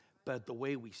way. But the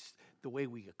way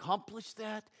we accomplish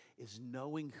that is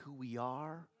knowing who we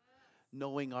are,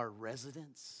 knowing our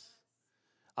residence,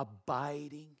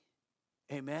 abiding,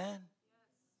 amen,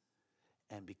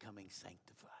 and becoming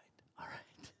sanctified. All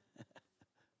right.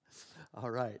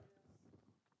 All right.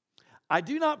 I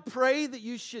do not pray that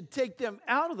you should take them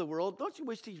out of the world. Don't you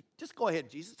wish to? Just go ahead,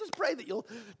 Jesus. Just pray that you'll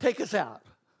take us out.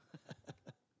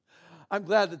 I'm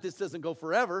glad that this doesn't go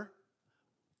forever.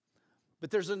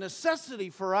 But there's a necessity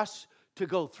for us to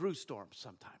go through storms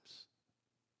sometimes.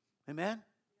 Amen?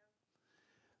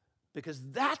 Because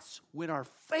that's when our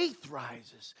faith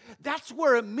rises. That's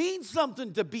where it means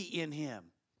something to be in him.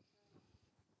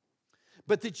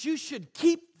 But that you should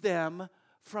keep them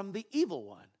from the evil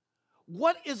one.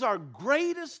 What is our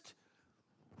greatest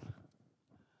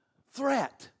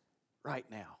threat right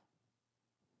now?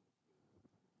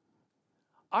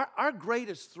 Our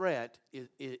greatest threat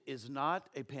is not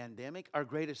a pandemic. Our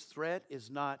greatest threat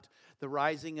is not the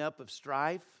rising up of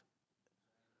strife.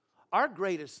 Our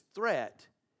greatest threat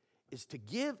is to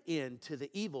give in to the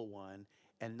evil one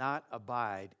and not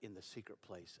abide in the secret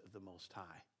place of the Most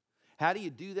High. How do you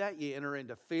do that? You enter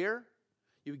into fear.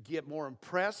 You get more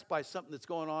impressed by something that's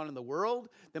going on in the world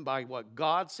than by what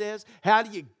God says. How do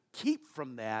you keep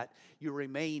from that? You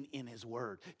remain in his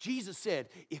word. Jesus said,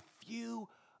 if you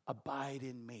abide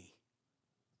in me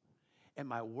and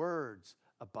my words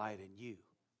abide in you.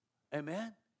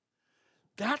 Amen?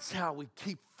 That's how we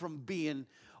keep from being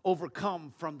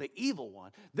overcome from the evil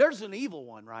one. There's an evil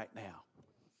one right now.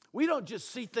 We don't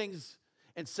just see things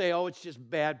and say, oh, it's just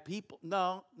bad people.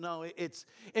 No, it's,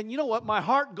 and you know what? My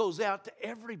heart goes out to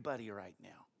everybody right now.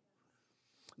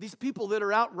 These people that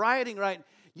are out rioting right,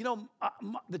 you know,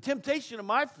 the temptation of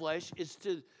my flesh is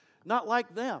to not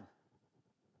like them.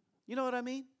 You know what I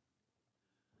mean?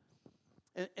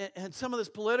 And some of this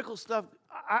political stuff,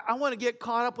 I want to get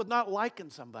caught up with not liking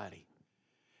somebody.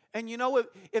 And you know,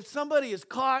 if somebody is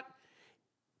caught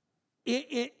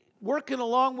working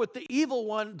along with the evil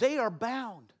one, they are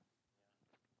bound.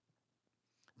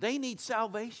 They need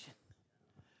salvation.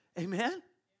 Amen?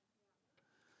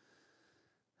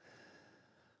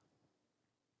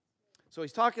 So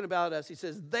he's talking about us. He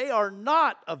says, they are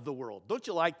not of the world. Don't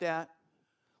you like that?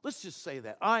 Let's just say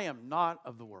that. I am not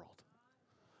of the world.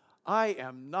 I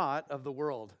am not of the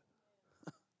world.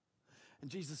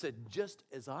 And Jesus said, just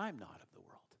as I'm not of the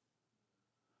world.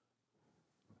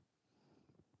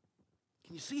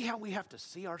 Can you see how we have to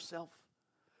see ourselves?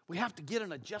 We have to get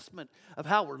an adjustment of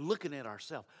how we're looking at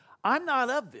ourselves. I'm not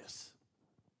of this.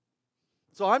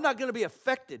 So I'm not going to be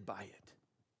affected by it.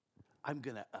 I'm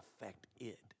going to affect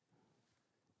it.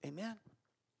 Amen?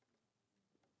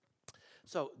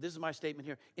 So this is my statement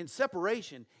here. In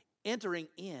separation, entering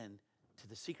in to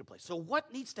the secret place. So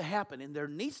what needs to happen? And there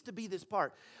needs to be this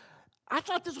part. I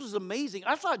thought this was amazing.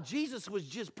 I thought Jesus was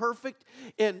just perfect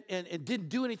and didn't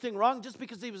do anything wrong just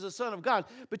because he was the Son of God.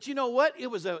 But you know what? It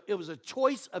was a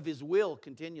choice of his will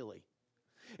continually.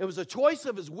 It was a choice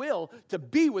of his will to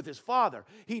be with his Father.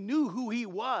 He knew who he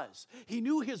was. He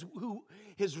knew who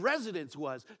his residence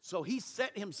was. So he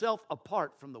set himself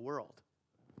apart from the world.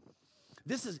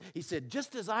 He said,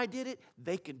 just as I did it,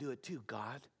 they can do it too,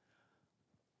 God.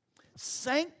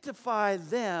 Sanctify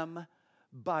them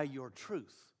by your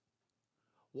truth.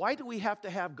 Why do we have to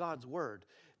have God's word?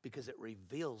 Because it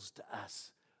reveals to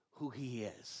us who he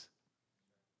is.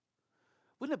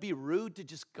 Wouldn't it be rude to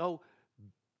just go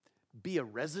be a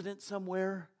resident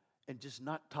somewhere and just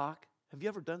not talk? Have you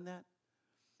ever done that?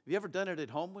 Have you ever done it at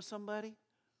home with somebody?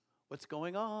 What's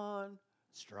going on?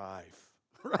 Strife,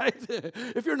 right?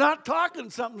 If you're not talking,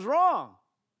 something's wrong.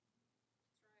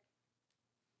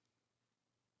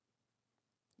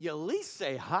 You at least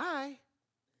say hi,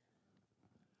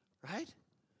 right?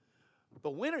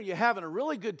 But when are you having a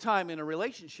really good time in a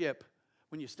relationship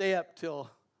when you stay up till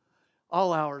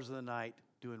all hours of the night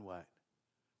doing what?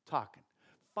 Talking.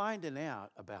 Finding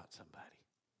out about somebody.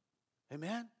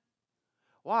 Amen?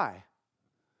 Why?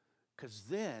 Because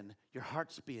then your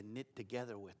heart's being knit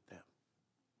together with them.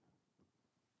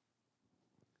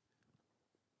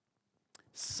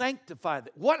 Sanctify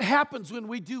them. What happens when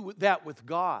we do that with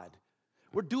God?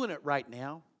 We're doing it right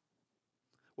now.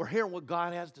 We're hearing what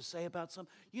God has to say about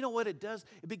something. You know what it does?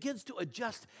 It begins to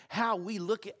adjust how we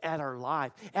look at our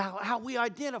life, how we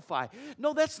identify.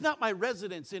 No, that's not my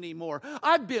residence anymore.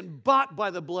 I've been bought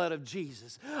by the blood of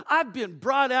Jesus. I've been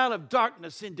brought out of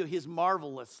darkness into his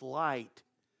marvelous light.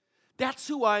 That's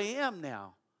who I am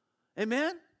now.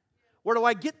 Amen? Where do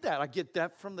I get that? I get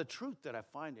that from the truth that I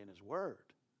find in his word.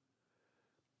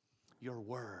 Your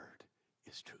word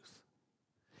is truth.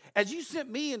 As you sent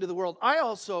me into the world, I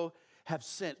also have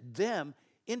sent them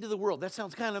into the world. That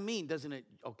sounds kind of mean, doesn't it?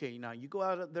 Okay, now you go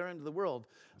out there into the world.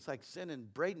 It's like sending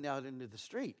Braden out into the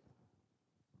street.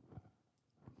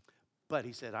 But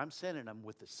he said, I'm sending them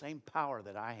with the same power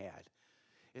that I had.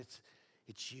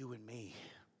 It's you and me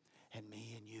and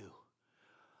you.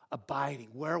 Abiding.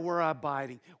 Where we're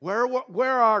abiding.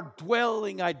 Where our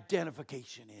dwelling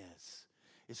identification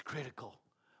is critical.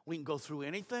 We can go through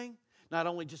anything. Not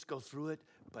only just go through it,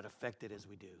 but affect it as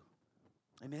we do.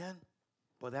 Amen?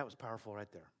 Boy, that was powerful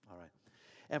right there. All right.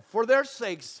 And for their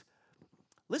sakes,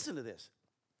 listen to this.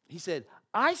 He said,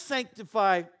 I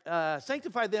sanctify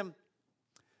them.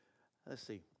 Let's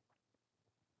see.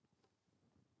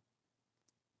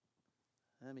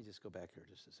 Let me just go back here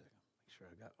just a second. Make sure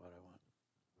I got what I want.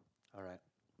 All right.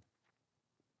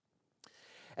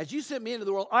 As you sent me into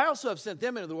the world, I also have sent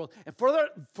them into the world. And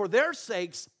for their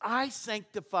sakes, I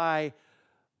sanctify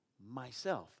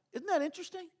myself. Isn't that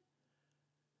interesting?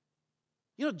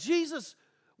 You know, Jesus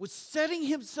was setting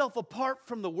himself apart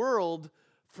from the world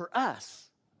for us.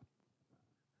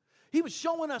 He was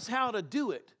showing us how to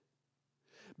do it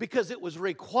because it was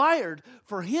required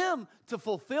for him to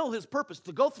fulfill his purpose,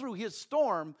 to go through his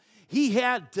storm. He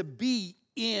had to be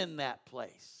in that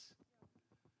place.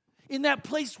 In that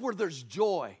place where there's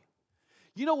joy.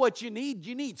 You know what you need?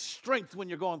 You need strength when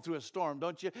you're going through a storm,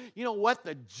 don't you? You know what?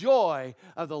 The joy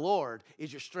of the Lord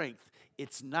is your strength.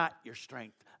 It's not your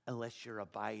strength unless you're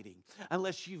abiding,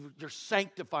 unless you're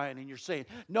sanctifying and you're saying,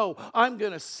 no, I'm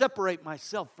going to separate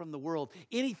myself from the world.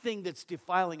 Anything that's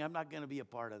defiling, I'm not going to be a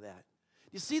part of that.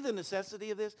 You see the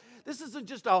necessity of this? This isn't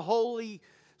just a holy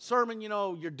sermon, you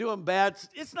know, you're doing bad.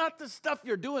 It's not the stuff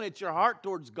you're doing. It's your heart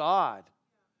towards God.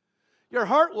 Your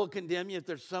heart will condemn you if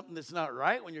there's something that's not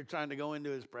right when you're trying to go into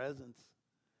his presence.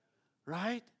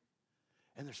 Right?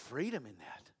 And there's freedom in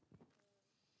that.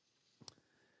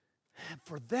 And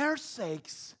for their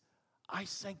sakes, I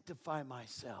sanctify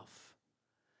myself,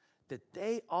 that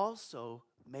they also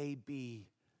may be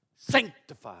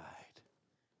sanctified.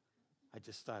 I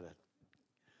just thought it.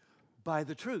 By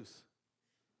the truth.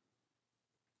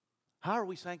 How are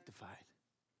we sanctified?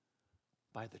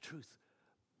 By the truth.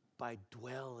 By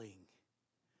dwelling.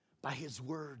 By his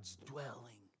words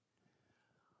dwelling.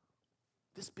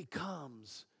 this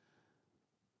becomes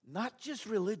not just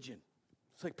religion.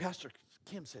 It's like Pastor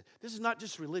Kim said, this is not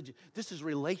just religion. This is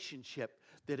relationship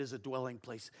that is a dwelling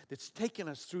place that's taken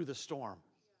us through the storm.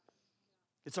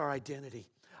 It's our identity.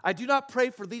 I do not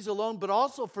pray for these alone, but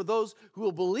also for those who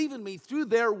will believe in me through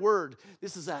their word.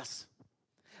 This is us.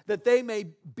 That they may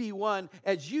be one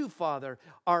as you, Father,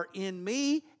 are in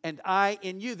me and I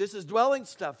in you. This is dwelling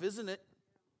stuff, isn't it?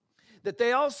 That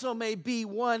they also may be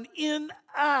one in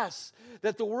us,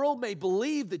 that the world may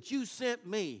believe that you sent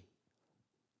me.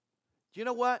 Do you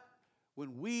know what?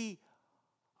 When we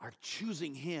are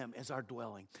choosing him as our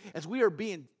dwelling, as we are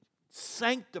being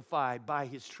sanctified by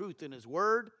his truth and his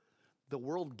word, the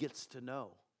world gets to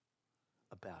know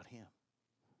about him.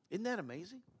 Isn't that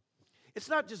amazing? It's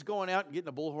not just going out and getting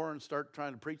a bullhorn and start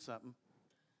trying to preach something.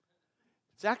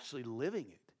 It's actually living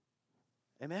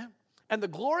it. Amen? And the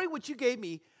glory which you gave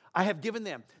me, I have given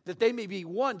them, that they may be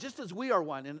one, just as we are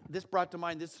one. And this brought to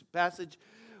mind this passage.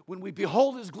 When we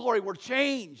behold his glory, we're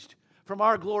changed from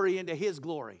our glory into his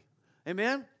glory.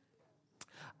 Amen?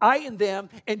 I and them,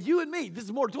 and you and me. This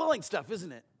is more dwelling stuff,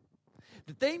 isn't it?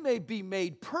 That they may be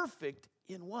made perfect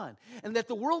in one, and that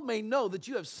the world may know that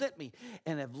you have sent me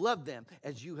and have loved them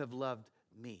as you have loved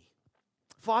me.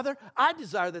 Father, I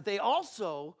desire that they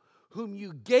also, whom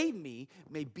you gave me,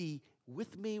 may be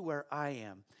with me where I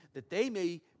am, that they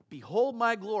may behold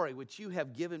my glory, which you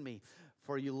have given me.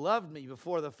 For you loved me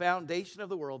before the foundation of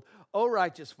the world. O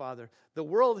righteous Father, the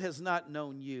world has not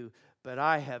known you, but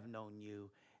I have known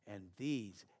you, and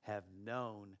these have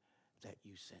known that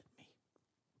you sent me.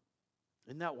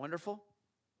 Isn't that wonderful?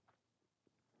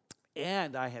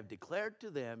 And I have declared to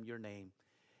them your name,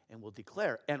 and will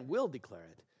declare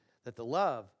it, that the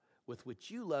love with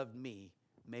which you loved me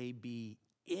may be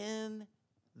in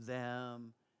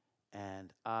them,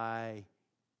 and I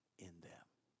in them.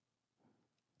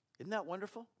 Isn't that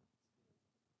wonderful?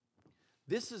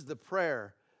 This is the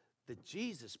prayer that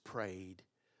Jesus prayed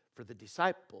for the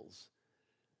disciples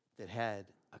that had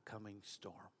a coming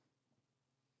storm.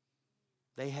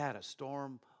 They had a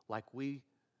storm like we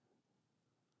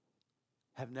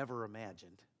have never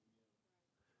imagined.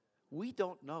 We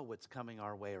don't know what's coming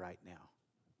our way right now.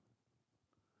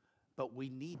 But we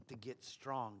need to get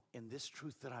strong in this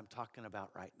truth that I'm talking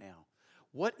about right now.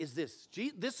 What is this?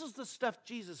 This is the stuff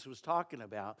Jesus was talking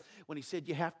about when he said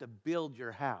you have to build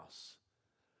your house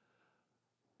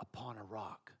upon a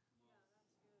rock.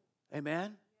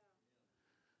 Amen?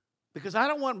 Because I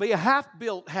don't want to be a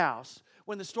half-built house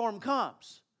when the storm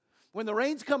comes. When the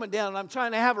rain's coming down and I'm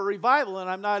trying to have a revival and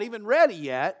I'm not even ready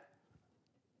yet.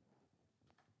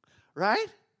 Right?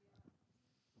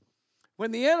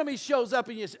 When the enemy shows up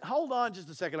and you say, hold on just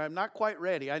a second, I'm not quite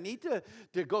ready. I need to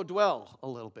go dwell a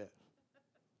little bit.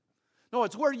 No,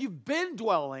 it's where you've been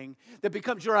dwelling that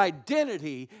becomes your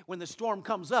identity when the storm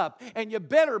comes up, and you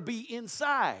better be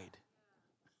inside.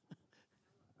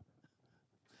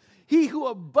 He who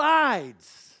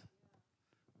abides,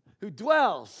 who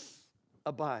dwells,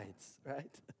 abides,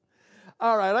 right?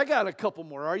 All right, I got a couple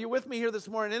more. Are you with me here this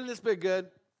morning? Isn't this been good?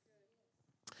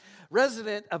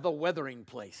 Resident of a weathering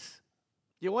place.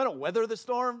 You want to weather the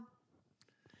storm?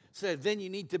 So then you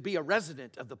need to be a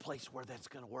resident of the place where that's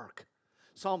going to work.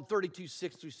 Psalm 32,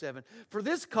 6-7. For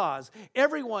this cause,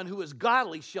 everyone who is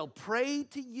godly shall pray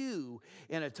to you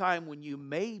in a time when you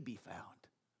may be found.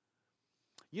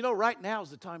 You know, right now is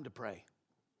the time to pray.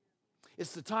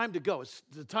 It's the time to go. It's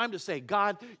the time to say,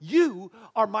 God, you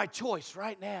are my choice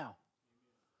right now.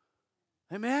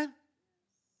 Amen?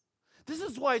 This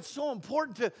is why it's so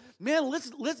important to, man,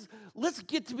 let's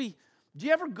get to be, do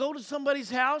you ever go to somebody's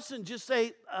house and just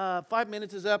say, 5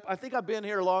 minutes is up. I think I've been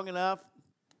here long enough.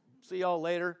 See y'all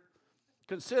later.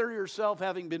 Consider yourself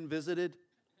having been visited.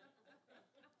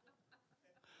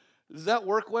 Does that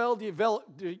work well? Do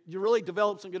you really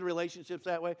develop some good relationships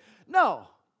that way? No.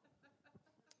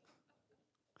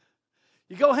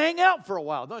 You go hang out for a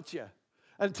while, don't you?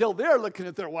 Until they're looking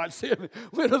at their watch saying,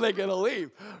 when are they going to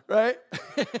leave, right?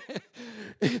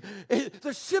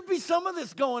 There should be some of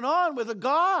this going on with a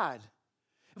God.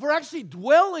 If we're actually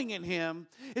dwelling in him,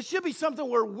 it should be something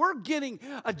where we're getting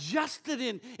adjusted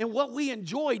in what we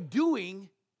enjoy doing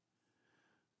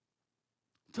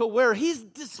to where he's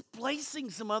displacing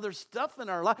some other stuff in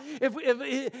our life.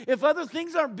 If other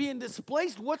things aren't being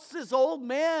displaced, what's this old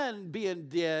man being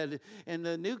dead and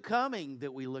the new coming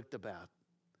that we looked about?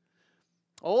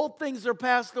 Old things are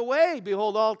passed away.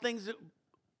 Behold, all things,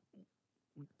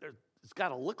 it's got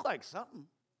to look like something.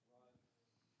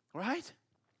 Right?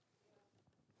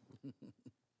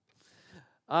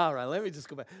 All right, let me just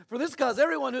go back. For this cause,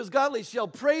 everyone who is godly shall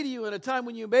pray to you in a time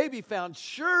when you may be found.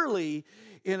 Surely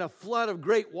in a flood of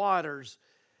great waters,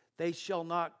 they shall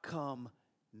not come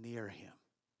near him.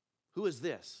 Who is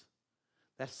this?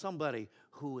 That's somebody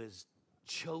who has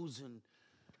chosen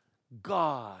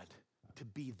God to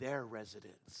be their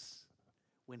residence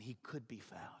when he could be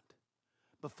found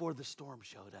before the storm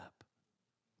showed up.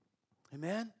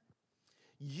 Amen?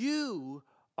 You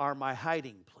are my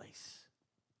hiding place.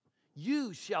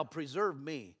 You shall preserve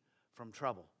me from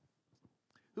trouble.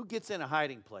 Who gets in a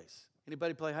hiding place?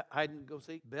 Anybody play hide and go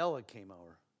seek? Bella came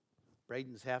over,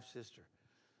 Braden's half-sister.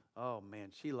 Oh,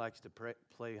 man, she likes to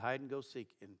play hide and go seek.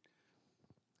 And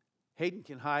Hayden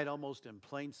can hide almost in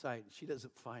plain sight, and she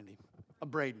doesn't find him. I'm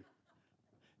Braden.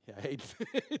 Yeah, Hayden.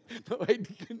 No,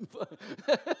 Hayden couldn't find.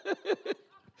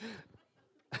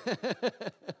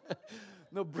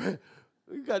 No,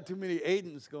 we've got too many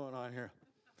Aidens going on here.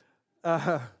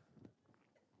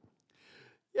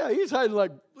 Yeah, he's hiding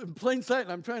like in plain sight,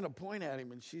 and I'm trying to point at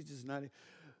him, and she's just not.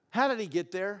 How did he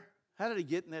get there? How did he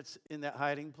get in that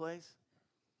hiding place?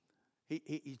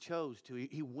 He chose to.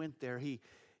 He went there.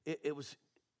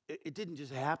 It didn't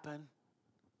just happen,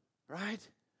 right?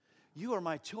 You are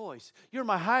my choice. You're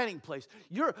my hiding place.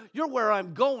 You're where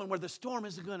I'm going, where the storm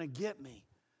isn't going to get me.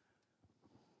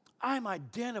 I'm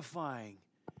identifying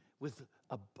with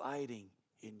abiding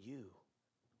in you.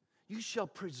 You shall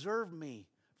preserve me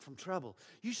from trouble.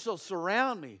 You shall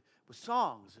surround me with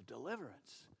songs of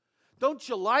deliverance. Don't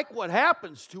you like what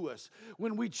happens to us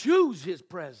when we choose his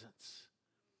presence?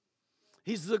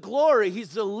 He's the glory. He's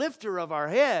the lifter of our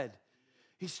head.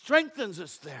 He strengthens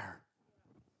us there.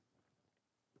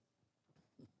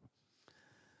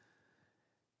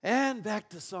 And back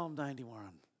to Psalm 91.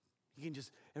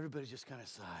 Everybody just kind of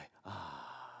sigh.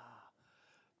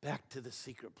 Back to the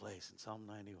secret place in Psalm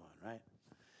 91, right?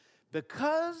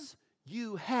 Because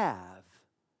you have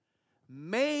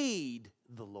made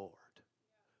the Lord.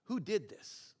 Who did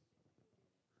this?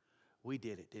 We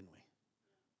did it, didn't we?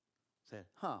 Said,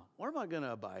 where am I going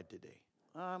to abide today?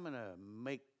 I'm going to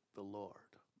make the Lord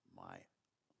my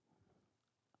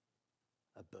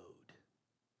abode.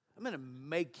 I'm going to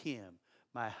make him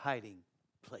my hiding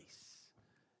place.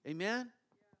 Amen?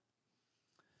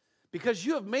 Because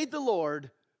you have made the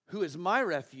Lord, who is my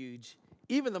refuge,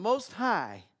 even the Most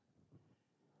High,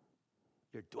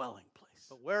 your dwelling place.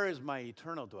 But where is my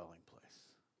eternal dwelling place?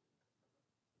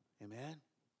 Amen?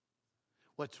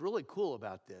 What's really cool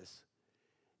about this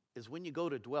is when you go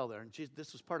to dwell there, and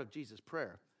this was part of Jesus'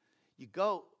 prayer, you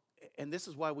go, and this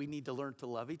is why we need to learn to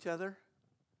love each other,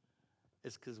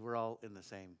 it's because we're all in the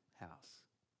same house.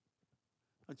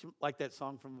 Don't you like that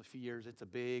song from a few years, It's a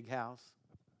Big House?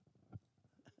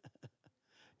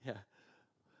 Yeah.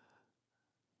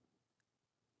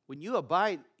 When you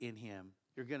abide in him,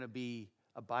 you're going to be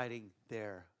abiding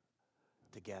there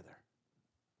together.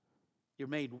 You're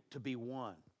made to be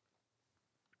one.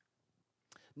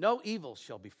 No evil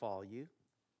shall befall you,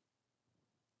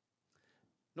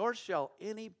 nor shall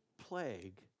any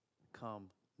plague come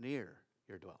near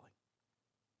your dwelling.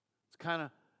 It's kind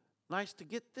of nice to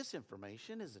get this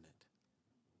information, isn't it?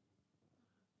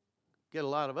 Get a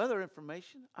lot of other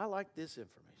information. I like this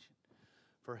information.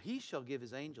 For he shall give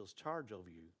his angels charge over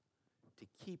you to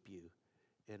keep you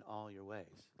in all your ways.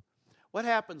 What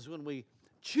happens when we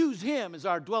choose him as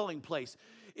our dwelling place?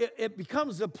 It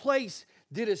becomes a place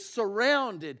that is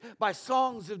surrounded by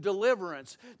songs of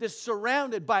deliverance, that's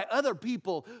surrounded by other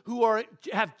people who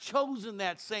have chosen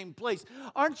that same place.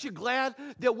 Aren't you glad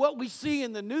that what we see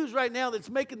in the news right now that's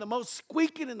making the most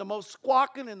squeaking and the most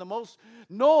squawking and the most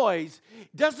noise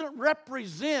doesn't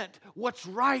represent what's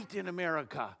right in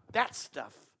America? That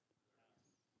stuff.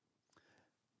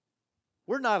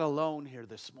 We're not alone here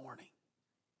this morning.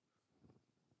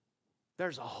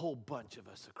 There's a whole bunch of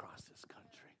us across this country.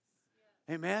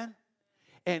 Amen?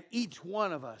 And each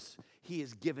one of us, he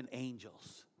has given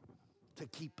angels to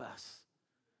keep us.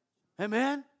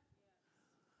 Amen?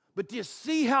 But do you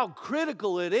see how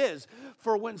critical it is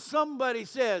for when somebody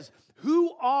says,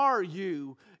 who are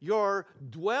you? Your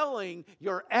dwelling,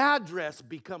 your address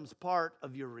becomes part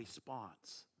of your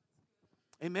response.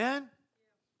 Amen?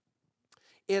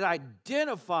 It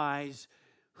identifies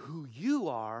who you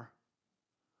are,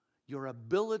 your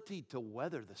ability to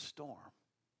weather the storm,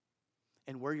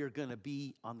 and where you're going to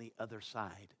be on the other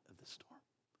side of the storm.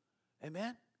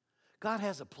 Amen? God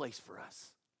has a place for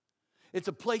us. It's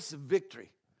a place of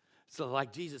victory. So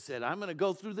like Jesus said, I'm going to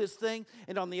go through this thing,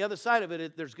 and on the other side of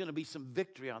it, there's going to be some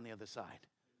victory on the other side.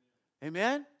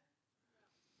 Amen?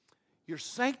 Your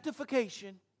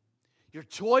sanctification, your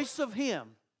choice of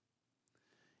him,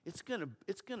 it's going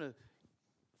to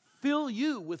fill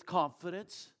you with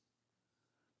confidence,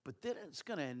 but then it's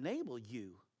going to enable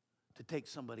you to take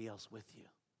somebody else with you.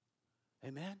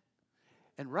 Amen?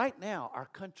 And right now, our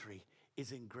country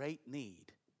is in great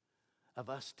need of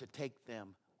us to take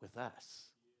them with us.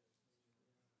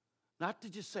 Not to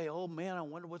just say, oh man, I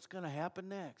wonder what's going to happen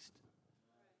next.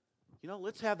 You know,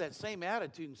 let's have that same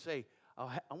attitude and say,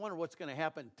 oh, I wonder what's going to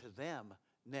happen to them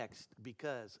next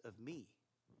because of me.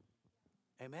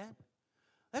 Amen?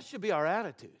 That should be our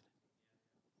attitude.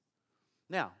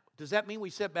 Now, does that mean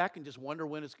we sit back and just wonder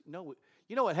when it's... No.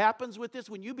 You know what happens with this?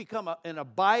 When you become an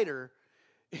abider,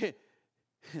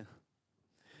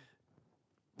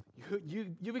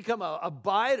 you become a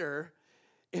abider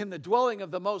in the dwelling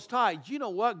of the Most High. You know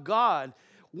what? God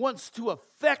wants to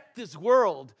affect this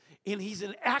world, and He's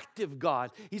an active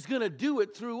God. He's going to do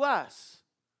it through us.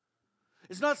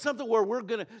 It's not something where we're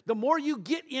going to... The more you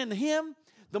get in Him,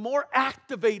 the more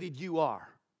activated you are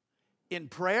in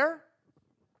prayer,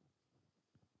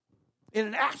 and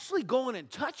in actually going and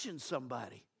touching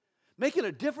somebody, making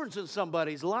a difference in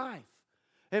somebody's life.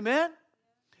 Amen?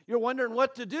 You're wondering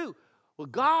what to do. Well,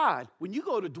 God, when you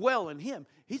go to dwell in Him,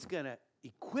 He's going to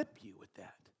equip you with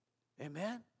that.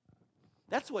 Amen?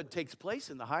 That's what takes place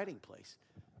in the hiding place.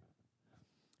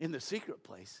 In the secret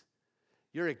place,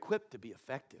 you're equipped to be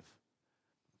effective.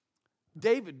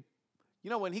 David, you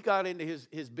know, when he got into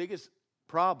his biggest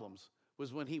problems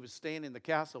was when he was staying in the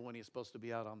castle when he was supposed to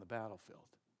be out on the battlefield.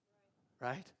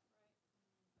 Right?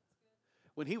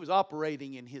 When he was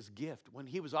operating in his gift, when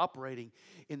he was operating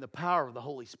in the power of the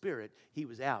Holy Spirit, he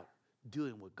was out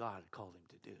doing what God had called him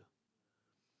to do.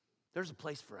 There's a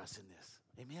place for us in this.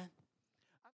 Amen?